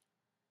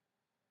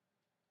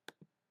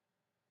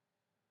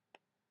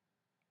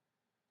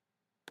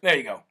 There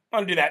you go. I'm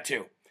going to do that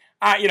too.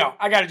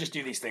 I got to just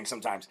do these things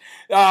sometimes.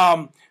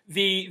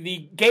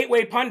 The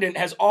Gateway Pundit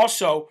has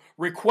also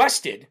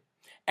requested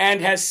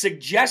and has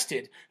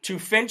suggested to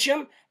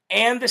Fincham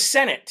and the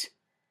Senate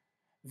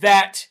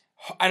that,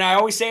 and I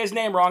always say his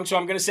name wrong, so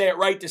I'm going to say it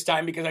right this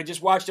time because I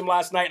just watched him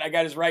last night and I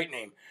got his right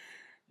name.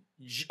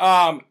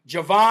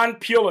 Javon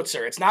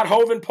Pulitzer. It's not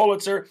Hovind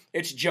Pulitzer.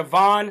 It's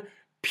Javon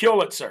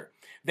Pulitzer.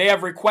 They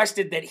have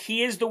requested that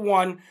he is the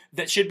one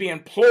that should be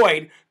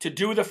employed to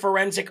do the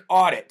forensic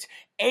audit.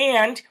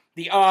 And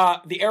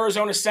the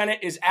Arizona Senate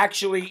is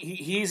actually,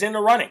 he's in the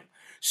running.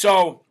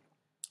 So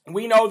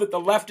we know that the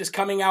left is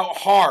coming out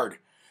hard.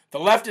 The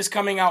left is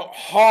coming out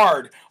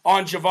hard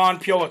on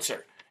Javon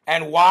Pulitzer.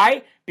 And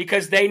why?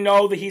 Because they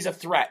know that he's a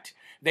threat.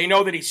 They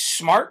know that he's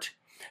smart.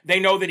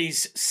 They know that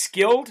he's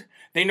skilled.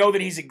 They know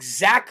that he's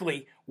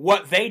exactly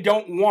what they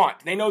don't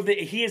want. They know that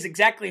he is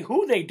exactly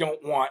who they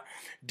don't want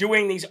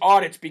doing these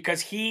audits because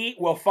he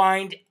will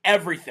find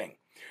everything.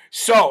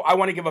 So I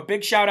want to give a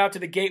big shout out to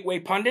the Gateway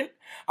Pundit.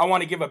 I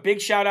want to give a big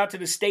shout out to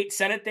the state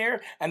Senate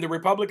there and the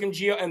Republican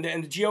and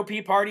the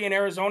GOP party in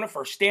Arizona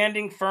for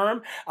standing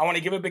firm. I want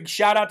to give a big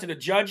shout out to the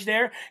judge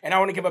there. And I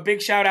want to give a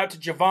big shout out to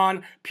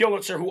Javon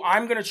Pulitzer, who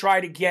I'm going to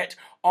try to get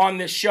on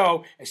this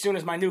show as soon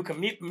as my new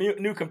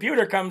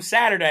computer comes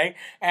Saturday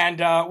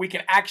and we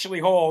can actually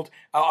hold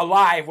a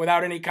live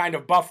without any kind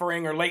of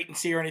buffering or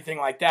latency or anything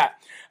like that.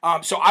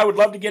 So I would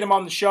love to get him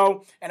on the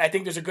show, and I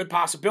think there's a good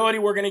possibility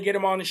we're going to get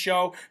him on the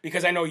show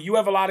because I know you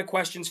have a lot of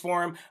questions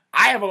for him.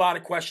 I have a lot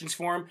of questions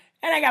for him,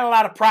 and I got a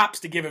lot of props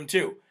to give him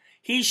too.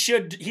 He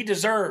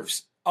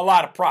deserves a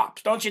lot of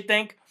props, don't you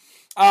think?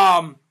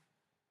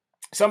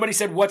 Somebody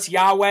said, "What's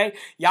Yahweh?"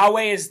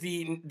 Yahweh is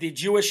the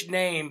Jewish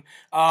name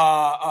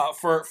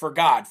for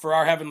God, for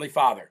our Heavenly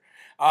Father.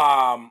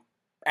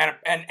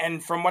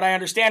 And from what I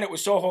understand, it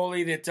was so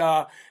holy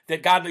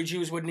that godly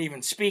Jews wouldn't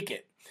even speak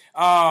it.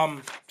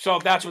 So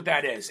that's what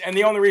that is. And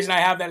the only reason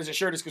I have that as a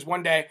shirt is because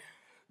one day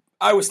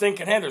I was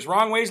thinking, hey, there's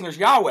wrong ways and there's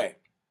Yahweh.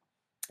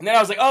 And then I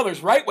was like, oh,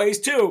 there's right ways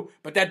too,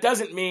 but that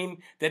doesn't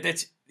mean that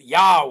it's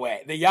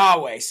Yahweh, the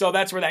Yahweh. So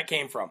that's where that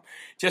came from.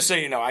 Just so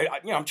you know,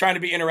 I'm trying to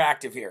be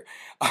interactive here.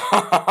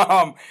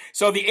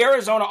 So the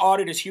Arizona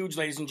audit is huge,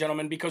 ladies and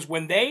gentlemen, because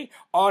when they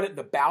audit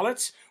the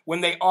ballots,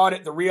 when they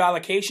audit the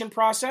reallocation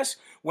process,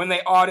 when they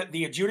audit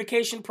the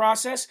adjudication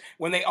process,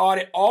 when they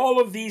audit all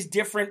of these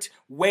different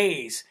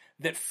ways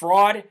that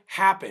fraud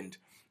happened,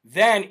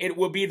 then it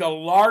will be the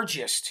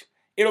largest.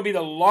 It'll be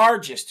the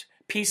largest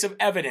piece of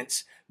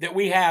evidence that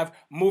we have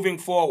moving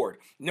forward.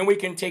 And then we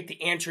can take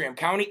the Antrim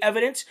County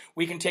evidence.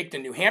 We can take the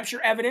New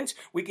Hampshire evidence.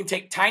 We can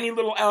take tiny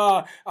little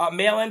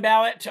mail-in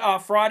ballot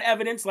fraud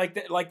evidence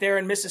like there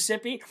in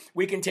Mississippi.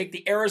 We can take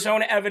the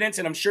Arizona evidence,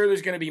 and I'm sure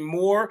there's going to be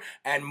more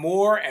and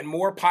more and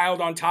more piled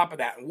on top of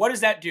that. And what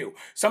does that do?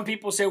 Some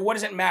people say, what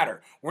does it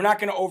matter? We're not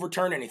going to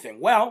overturn anything.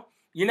 Well,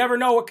 you never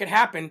know what could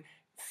happen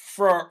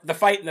for the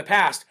fight in the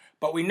past,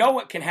 but we know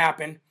what can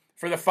happen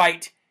for the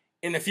fight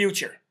in the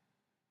future.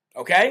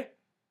 Okay?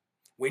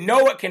 We know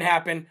what can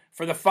happen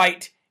for the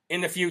fight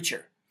in the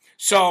future.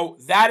 So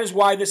that is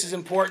why this is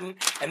important,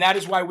 and that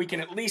is why we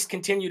can at least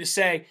continue to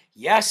say,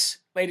 yes,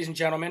 ladies and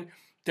gentlemen,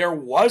 there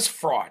was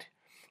fraud.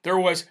 There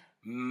was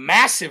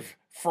massive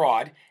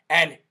fraud,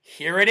 and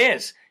here it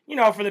is. You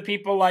know, for the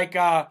people like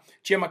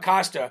Jim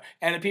Acosta,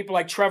 and the people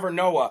like Trevor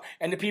Noah,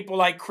 and the people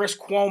like Chris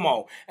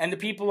Cuomo, and the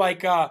people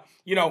like,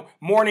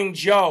 Morning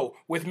Joe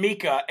with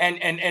Mika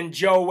and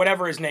Joe,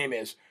 whatever his name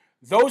is.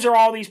 Those are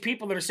all these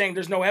people that are saying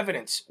there's no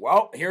evidence.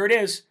 Well, here it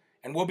is,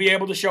 and we'll be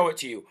able to show it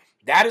to you.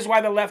 That is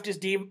why the left is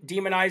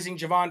demonizing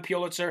Javon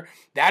Pulitzer.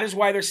 That is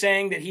why they're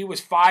saying that he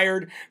was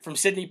fired from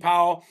Sidney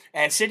Powell.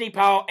 And Sidney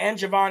Powell and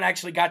Javon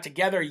actually got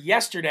together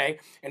yesterday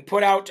and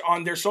put out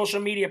on their social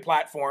media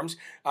platforms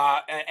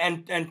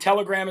and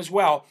Telegram as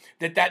well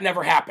that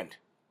never happened.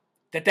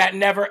 That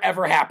never,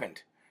 ever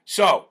happened.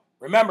 So,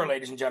 remember,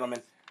 ladies and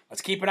gentlemen,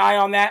 let's keep an eye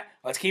on that.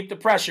 Let's keep the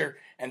pressure.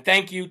 And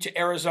thank you to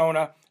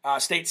Arizona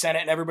State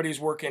Senate and everybody who's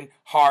working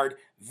hard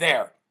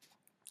there.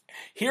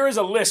 Here is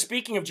a list,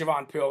 speaking of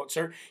Javon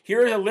Pulitzer,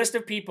 here is a list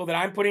of people that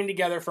I'm putting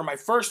together for my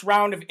first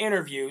round of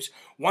interviews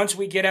once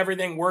we get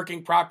everything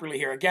working properly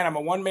here. Again, I'm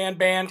a one-man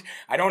band.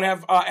 I don't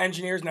have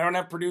engineers and I don't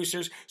have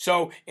producers.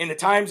 So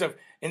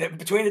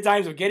between the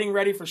times of getting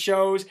ready for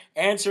shows,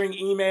 answering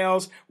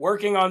emails,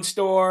 working on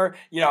store,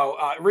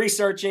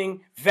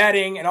 researching,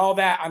 vetting, and all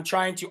that, I'm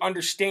trying to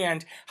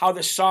understand how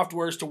this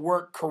software is to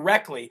work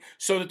correctly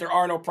so that there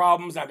are no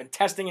problems. I've been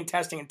testing and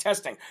testing and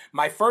testing.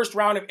 My first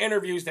round of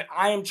interviews that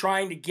I am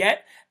trying to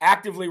get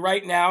actively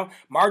right now,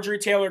 Marjorie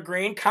Taylor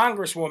Greene,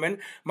 Congresswoman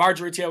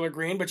Marjorie Taylor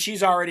Greene, but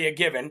she's already a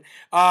given.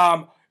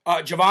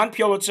 Javon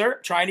Pulitzer,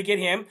 trying to get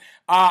him.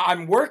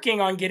 I'm working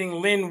on getting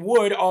Lynn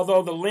Wood,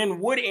 although the Lynn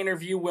Wood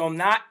interview will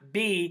not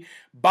be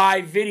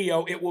by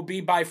video. It will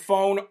be by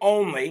phone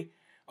only.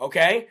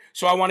 Okay?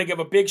 So I want to give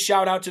a big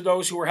shout out to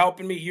those who are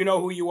helping me. You know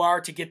who you are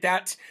to get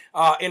that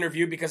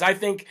interview, because I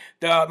think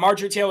the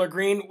Marjorie Taylor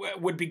Greene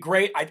would be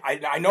great.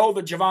 I know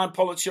the Javon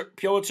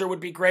Pulitzer would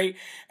be great.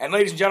 And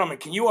ladies and gentlemen,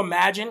 can you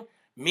imagine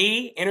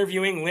me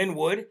interviewing Lynn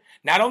Wood?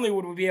 Not only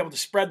would we be able to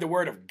spread the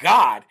word of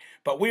God,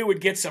 but we would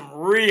get some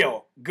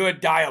real good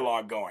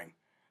dialogue going.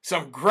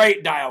 Some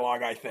great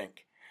dialogue, I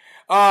think.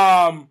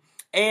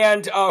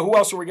 And who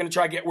else are we going to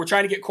try to get? We're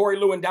trying to get Corey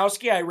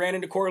Lewandowski. I ran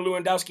into Corey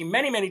Lewandowski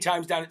many, many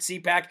times down at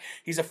CPAC.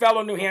 He's a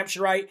fellow New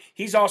Hampshireite.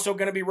 He's also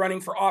going to be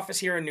running for office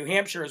here in New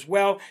Hampshire as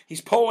well.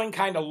 He's polling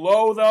kind of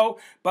low, though,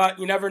 but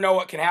you never know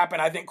what can happen.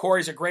 I think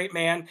Corey's a great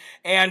man.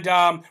 And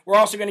we're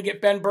also going to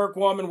get Ben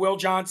Berkwam and Will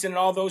Johnson and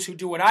all those who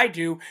do what I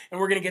do, and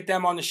we're going to get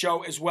them on the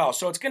show as well.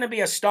 So it's going to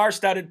be a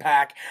star-studded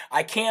pack.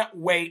 I can't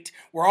wait.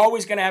 We're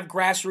always going to have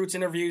grassroots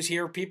interviews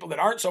here, people that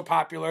aren't so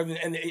popular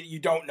and you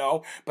don't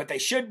know, but they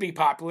should be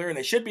popular and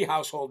they should be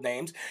household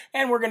names,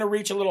 and we're going to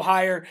reach a little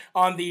higher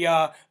on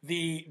the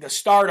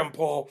stardom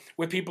poll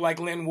with people like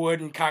Lynn Wood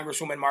and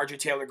Congresswoman Marjorie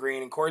Taylor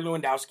Greene and Corey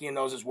Lewandowski and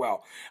those as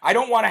well. I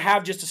don't want to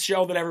have just a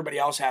show that everybody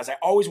else has. I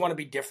always want to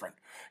be different.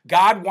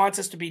 God wants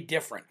us to be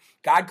different.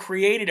 God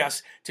created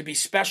us to be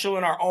special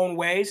in our own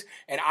ways,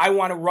 and I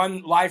want to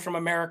run Live from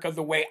America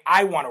the way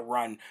I want to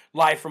run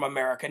Live from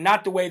America,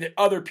 not the way that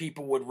other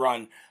people would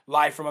run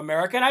Live from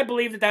America. And I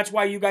believe that that's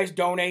why you guys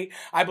donate.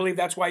 I believe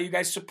that's why you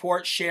guys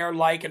support, share,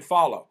 like, and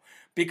follow.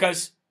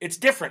 Because it's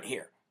different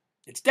here.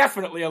 It's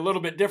definitely a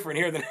little bit different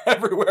here than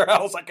everywhere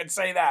else, I can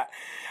say that.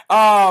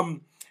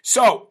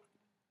 So,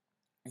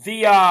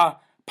 the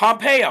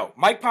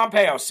Mike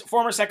Pompeo,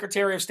 former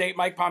Secretary of State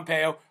Mike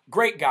Pompeo,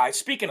 great guy.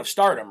 Speaking of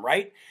stardom,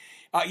 right?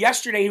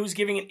 Yesterday, he was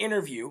giving an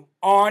interview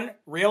on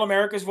Real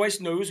America's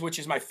Voice News, which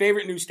is my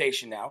favorite news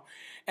station now.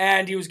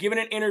 And he was giving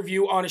an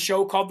interview on a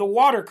show called The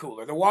Water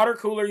Cooler. The Water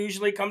Cooler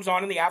usually comes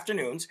on in the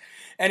afternoons.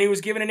 And he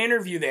was giving an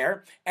interview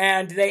there.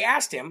 And they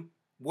asked him,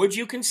 would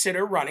you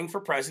consider running for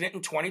president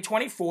in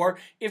 2024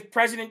 if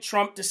President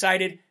Trump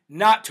decided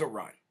not to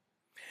run?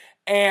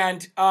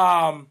 And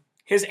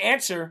his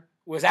answer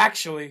was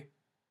actually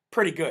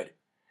pretty good.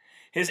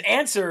 His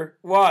answer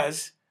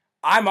was,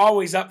 I'm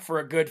always up for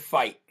a good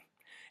fight.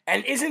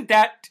 And isn't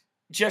that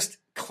just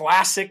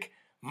classic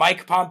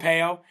Mike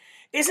Pompeo?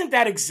 Isn't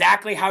that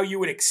exactly how you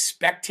would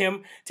expect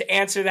him to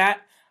answer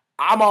that?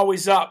 I'm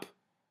always up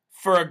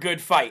for a good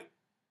fight.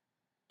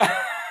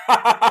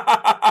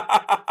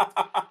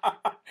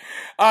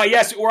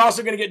 Yes, we're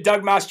also going to get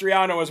Doug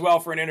Mastriano as well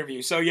for an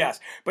interview. So yes,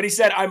 but he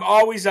said, I'm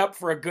always up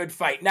for a good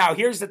fight. Now,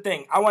 here's the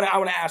thing. I want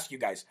to ask you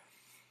guys.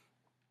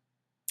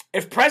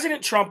 If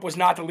President Trump was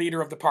not the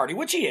leader of the party,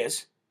 which he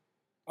is,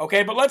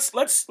 okay, but let's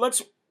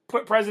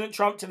put President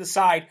Trump to the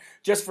side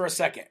just for a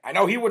second. I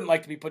know he wouldn't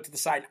like to be put to the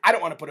side. I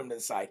don't want to put him to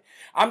the side.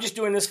 I'm just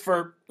doing this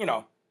for,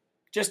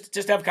 just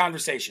to have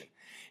conversation.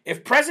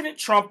 If President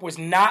Trump was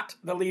not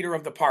the leader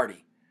of the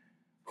party,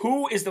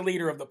 who is the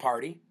leader of the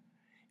party?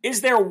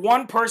 Is there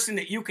one person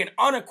that you can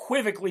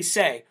unequivocally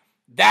say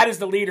that is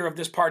the leader of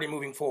this party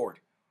moving forward?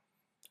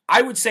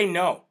 I would say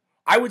no.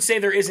 I would say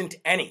there isn't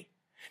any.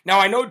 Now,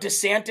 I know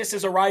DeSantis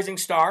is a rising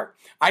star.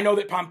 I know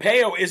that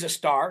Pompeo is a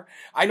star.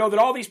 I know that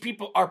all these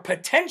people are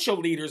potential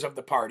leaders of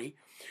the party.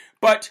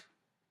 But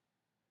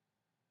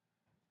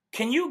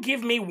can you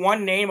give me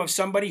one name of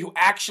somebody who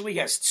actually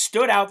has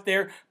stood out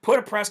there, put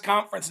a press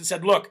conference and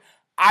said, look,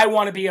 I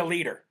want to be a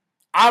leader.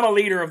 I'm a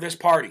leader of this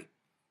party.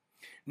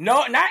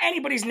 No, not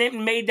anybody's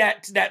made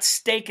that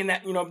stake in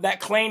that, that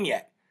claim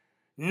yet.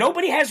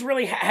 Nobody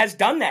has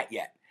done that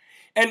yet.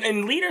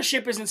 And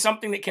leadership isn't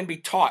something that can be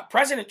taught.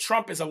 President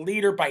Trump is a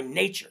leader by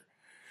nature.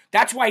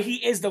 That's why he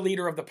is the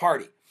leader of the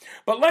party.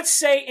 But let's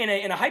say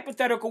in a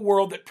hypothetical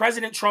world that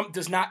President Trump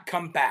does not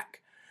come back.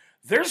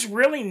 There's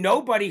really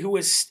nobody who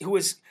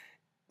is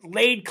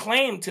laid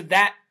claim to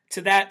that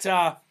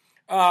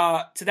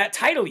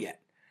title yet.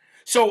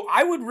 So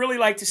I would really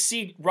like to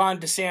see Ron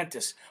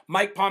DeSantis,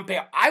 Mike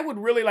Pompeo. I would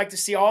really like to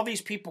see all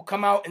these people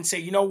come out and say,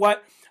 you know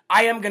what?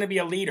 I am going to be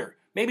a leader.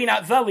 Maybe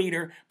not the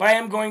leader, but I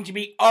am going to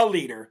be a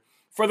leader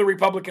for the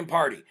Republican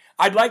Party.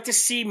 I'd like to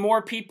see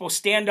more people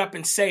stand up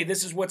and say,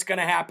 this is what's going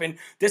to happen.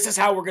 This is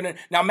how we're going to.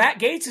 Now, Matt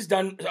Gaetz has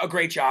done a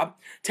great job.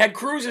 Ted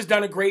Cruz has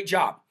done a great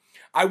job.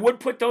 I would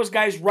put those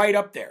guys right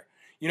up there.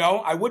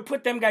 I would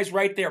put them guys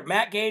right there.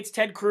 Matt Gaetz,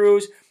 Ted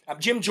Cruz,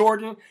 Jim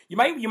Jordan. You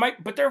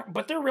might, but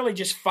they're really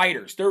just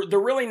fighters. They're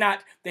really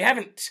not. They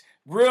haven't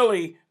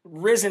really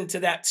risen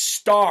to that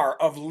star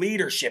of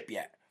leadership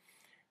yet.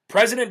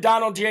 President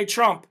Donald J.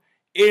 Trump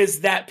is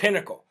that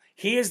pinnacle.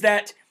 He is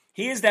that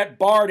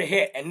bar to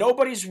hit, and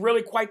nobody's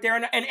really quite there.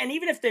 And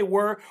even if they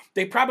were,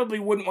 they probably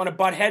wouldn't want to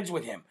butt heads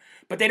with him.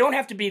 But they don't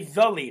have to be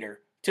the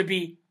leader to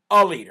be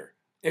a leader,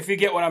 if you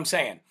get what I'm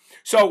saying.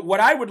 So what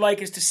I would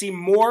like is to see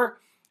more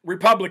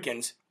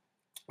Republicans,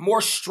 more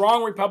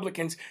strong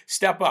Republicans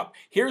step up.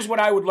 Here's what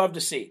I would love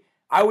to see.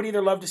 I would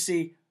either love to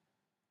see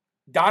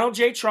Donald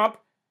J. Trump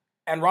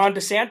and Ron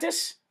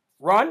DeSantis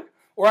run,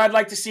 or I'd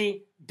like to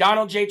see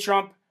Donald J.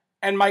 Trump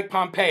and Mike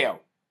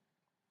Pompeo.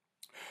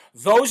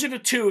 Those are the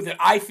two that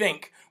I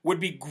think would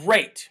be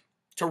great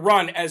to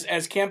run as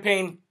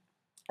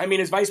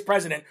vice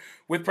president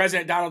with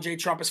President Donald J.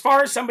 Trump. As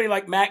far as somebody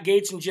like Matt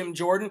Gaetz and Jim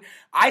Jordan,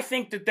 I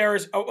think that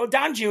there's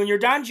Don Jr.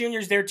 Don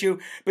Jr.'s there too.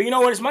 But you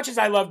know what? As much as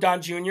I love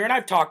Don Jr. and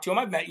I've talked to him,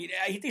 I've met.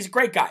 He's a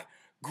great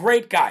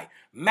guy,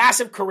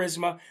 massive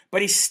charisma,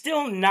 but he's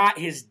still not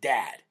his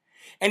dad.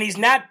 And he's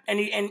not.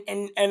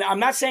 And I'm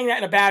not saying that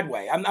in a bad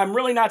way. I'm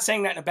really not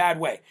saying that in a bad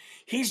way.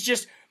 He's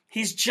just.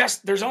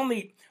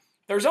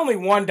 There's only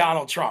one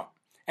Donald Trump.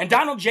 And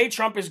Donald J.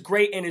 Trump is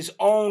great in his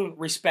own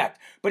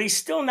respect, but he's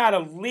still not a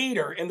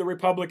leader in the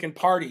Republican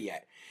Party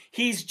yet.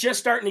 He's just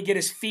starting to get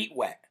his feet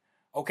wet,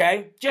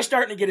 okay? Just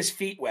starting to get his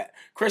feet wet.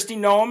 Kristi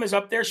Noem is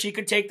up there. She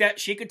could take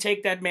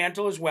that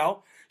mantle as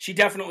well. She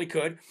definitely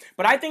could.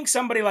 But I think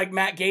somebody like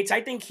Matt Gaetz,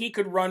 I think he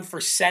could run for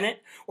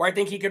Senate, or I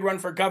think he could run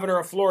for governor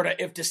of Florida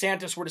if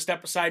DeSantis were to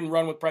step aside and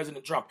run with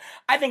President Trump.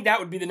 I think that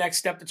would be the next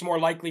step that's more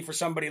likely for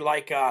somebody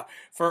like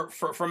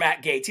for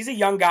Matt Gaetz. He's a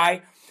young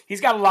guy.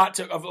 He's got a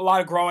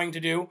lot of growing to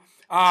do.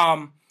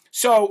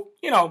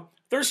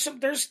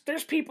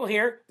 There's people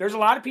here. There's a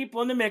lot of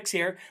people in the mix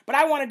here. But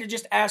I wanted to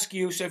just ask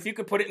you, so if you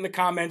could put it in the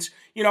comments,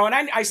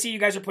 and I see you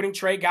guys are putting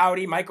Trey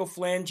Gowdy, Michael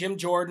Flynn, Jim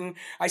Jordan.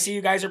 I see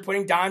you guys are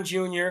putting Don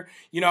Jr.,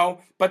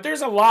 but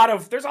there's a lot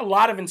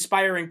of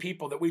inspiring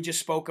people that we just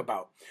spoke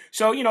about.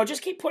 So,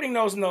 just keep putting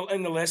those in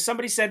the list.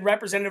 Somebody said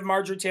Representative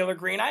Marjorie Taylor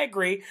Greene. I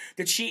agree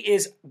that she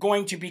is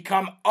going to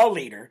become a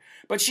leader,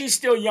 but she's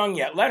still young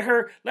yet. Let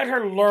her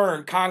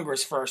learn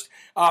Congress first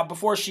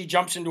before she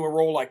jumps into a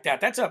role like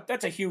that.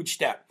 That's a huge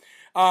step.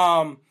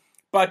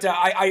 But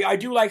I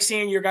do like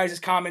seeing your guys'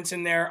 comments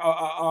in there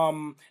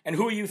and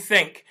who you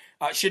think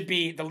should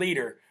be the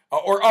leader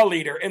or a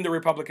leader in the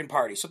Republican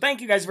Party. So thank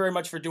you guys very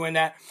much for doing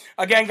that.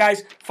 Again,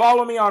 guys,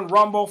 follow me on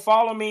Rumble,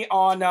 follow me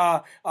on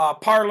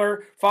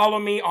Parler, follow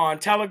me on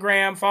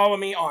Telegram, follow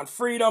me on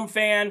Freedom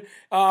Fan,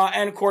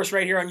 and of course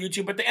right here on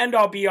YouTube. But the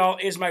end-all be-all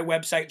is my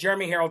website,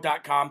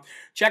 jeremyherrell.com.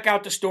 Check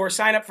out the store,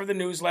 sign up for the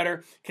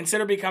newsletter,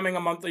 consider becoming a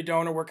monthly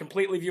donor. We're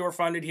completely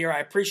viewer-funded here. I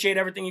appreciate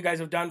everything you guys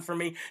have done for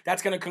me.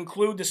 That's going to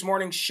conclude this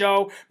morning's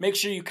show. Make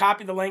sure you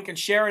copy the link and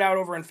share it out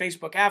over on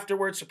Facebook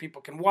afterwards so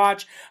people can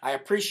watch. I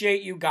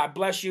appreciate you. God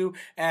bless you.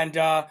 And,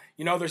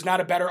 there's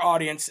not a better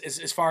audience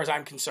as far as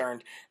I'm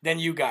concerned than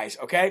you guys,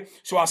 okay?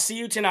 So I'll see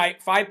you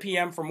tonight, 5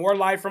 p.m. for more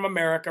Live from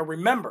America.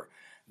 Remember,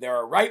 there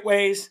are right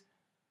ways,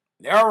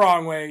 there are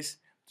wrong ways.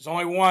 There's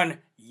only one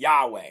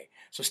Yahweh.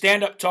 So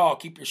stand up tall,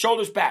 keep your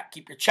shoulders back,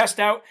 keep your chest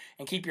out,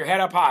 and keep your head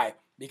up high,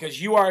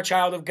 because you are a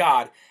child of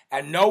God,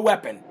 and no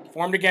weapon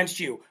formed against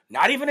you,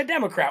 not even a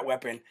Democrat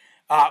weapon,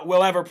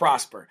 will ever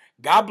prosper.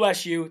 God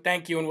bless you.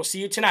 Thank you, and we'll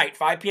see you tonight,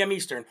 5 p.m.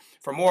 Eastern,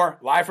 for more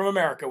Live from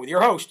America with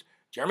your host,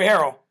 Jeremy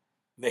Herrell,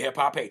 the Hip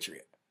Hop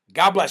Patriot.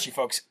 God bless you,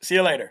 folks. See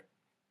you later.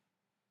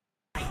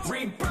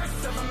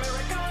 Rebirth of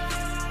America.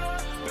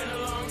 Been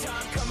a long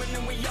time coming,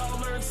 and we all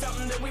learned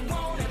something that we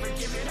won't ever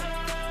give it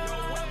up.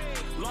 No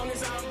way. Long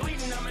as I'm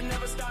bleeding, I'ma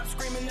never stop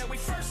screaming that we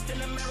first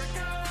in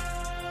America.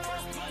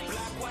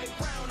 Black, white,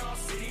 brown, all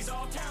cities,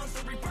 all towns,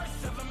 the rebirth.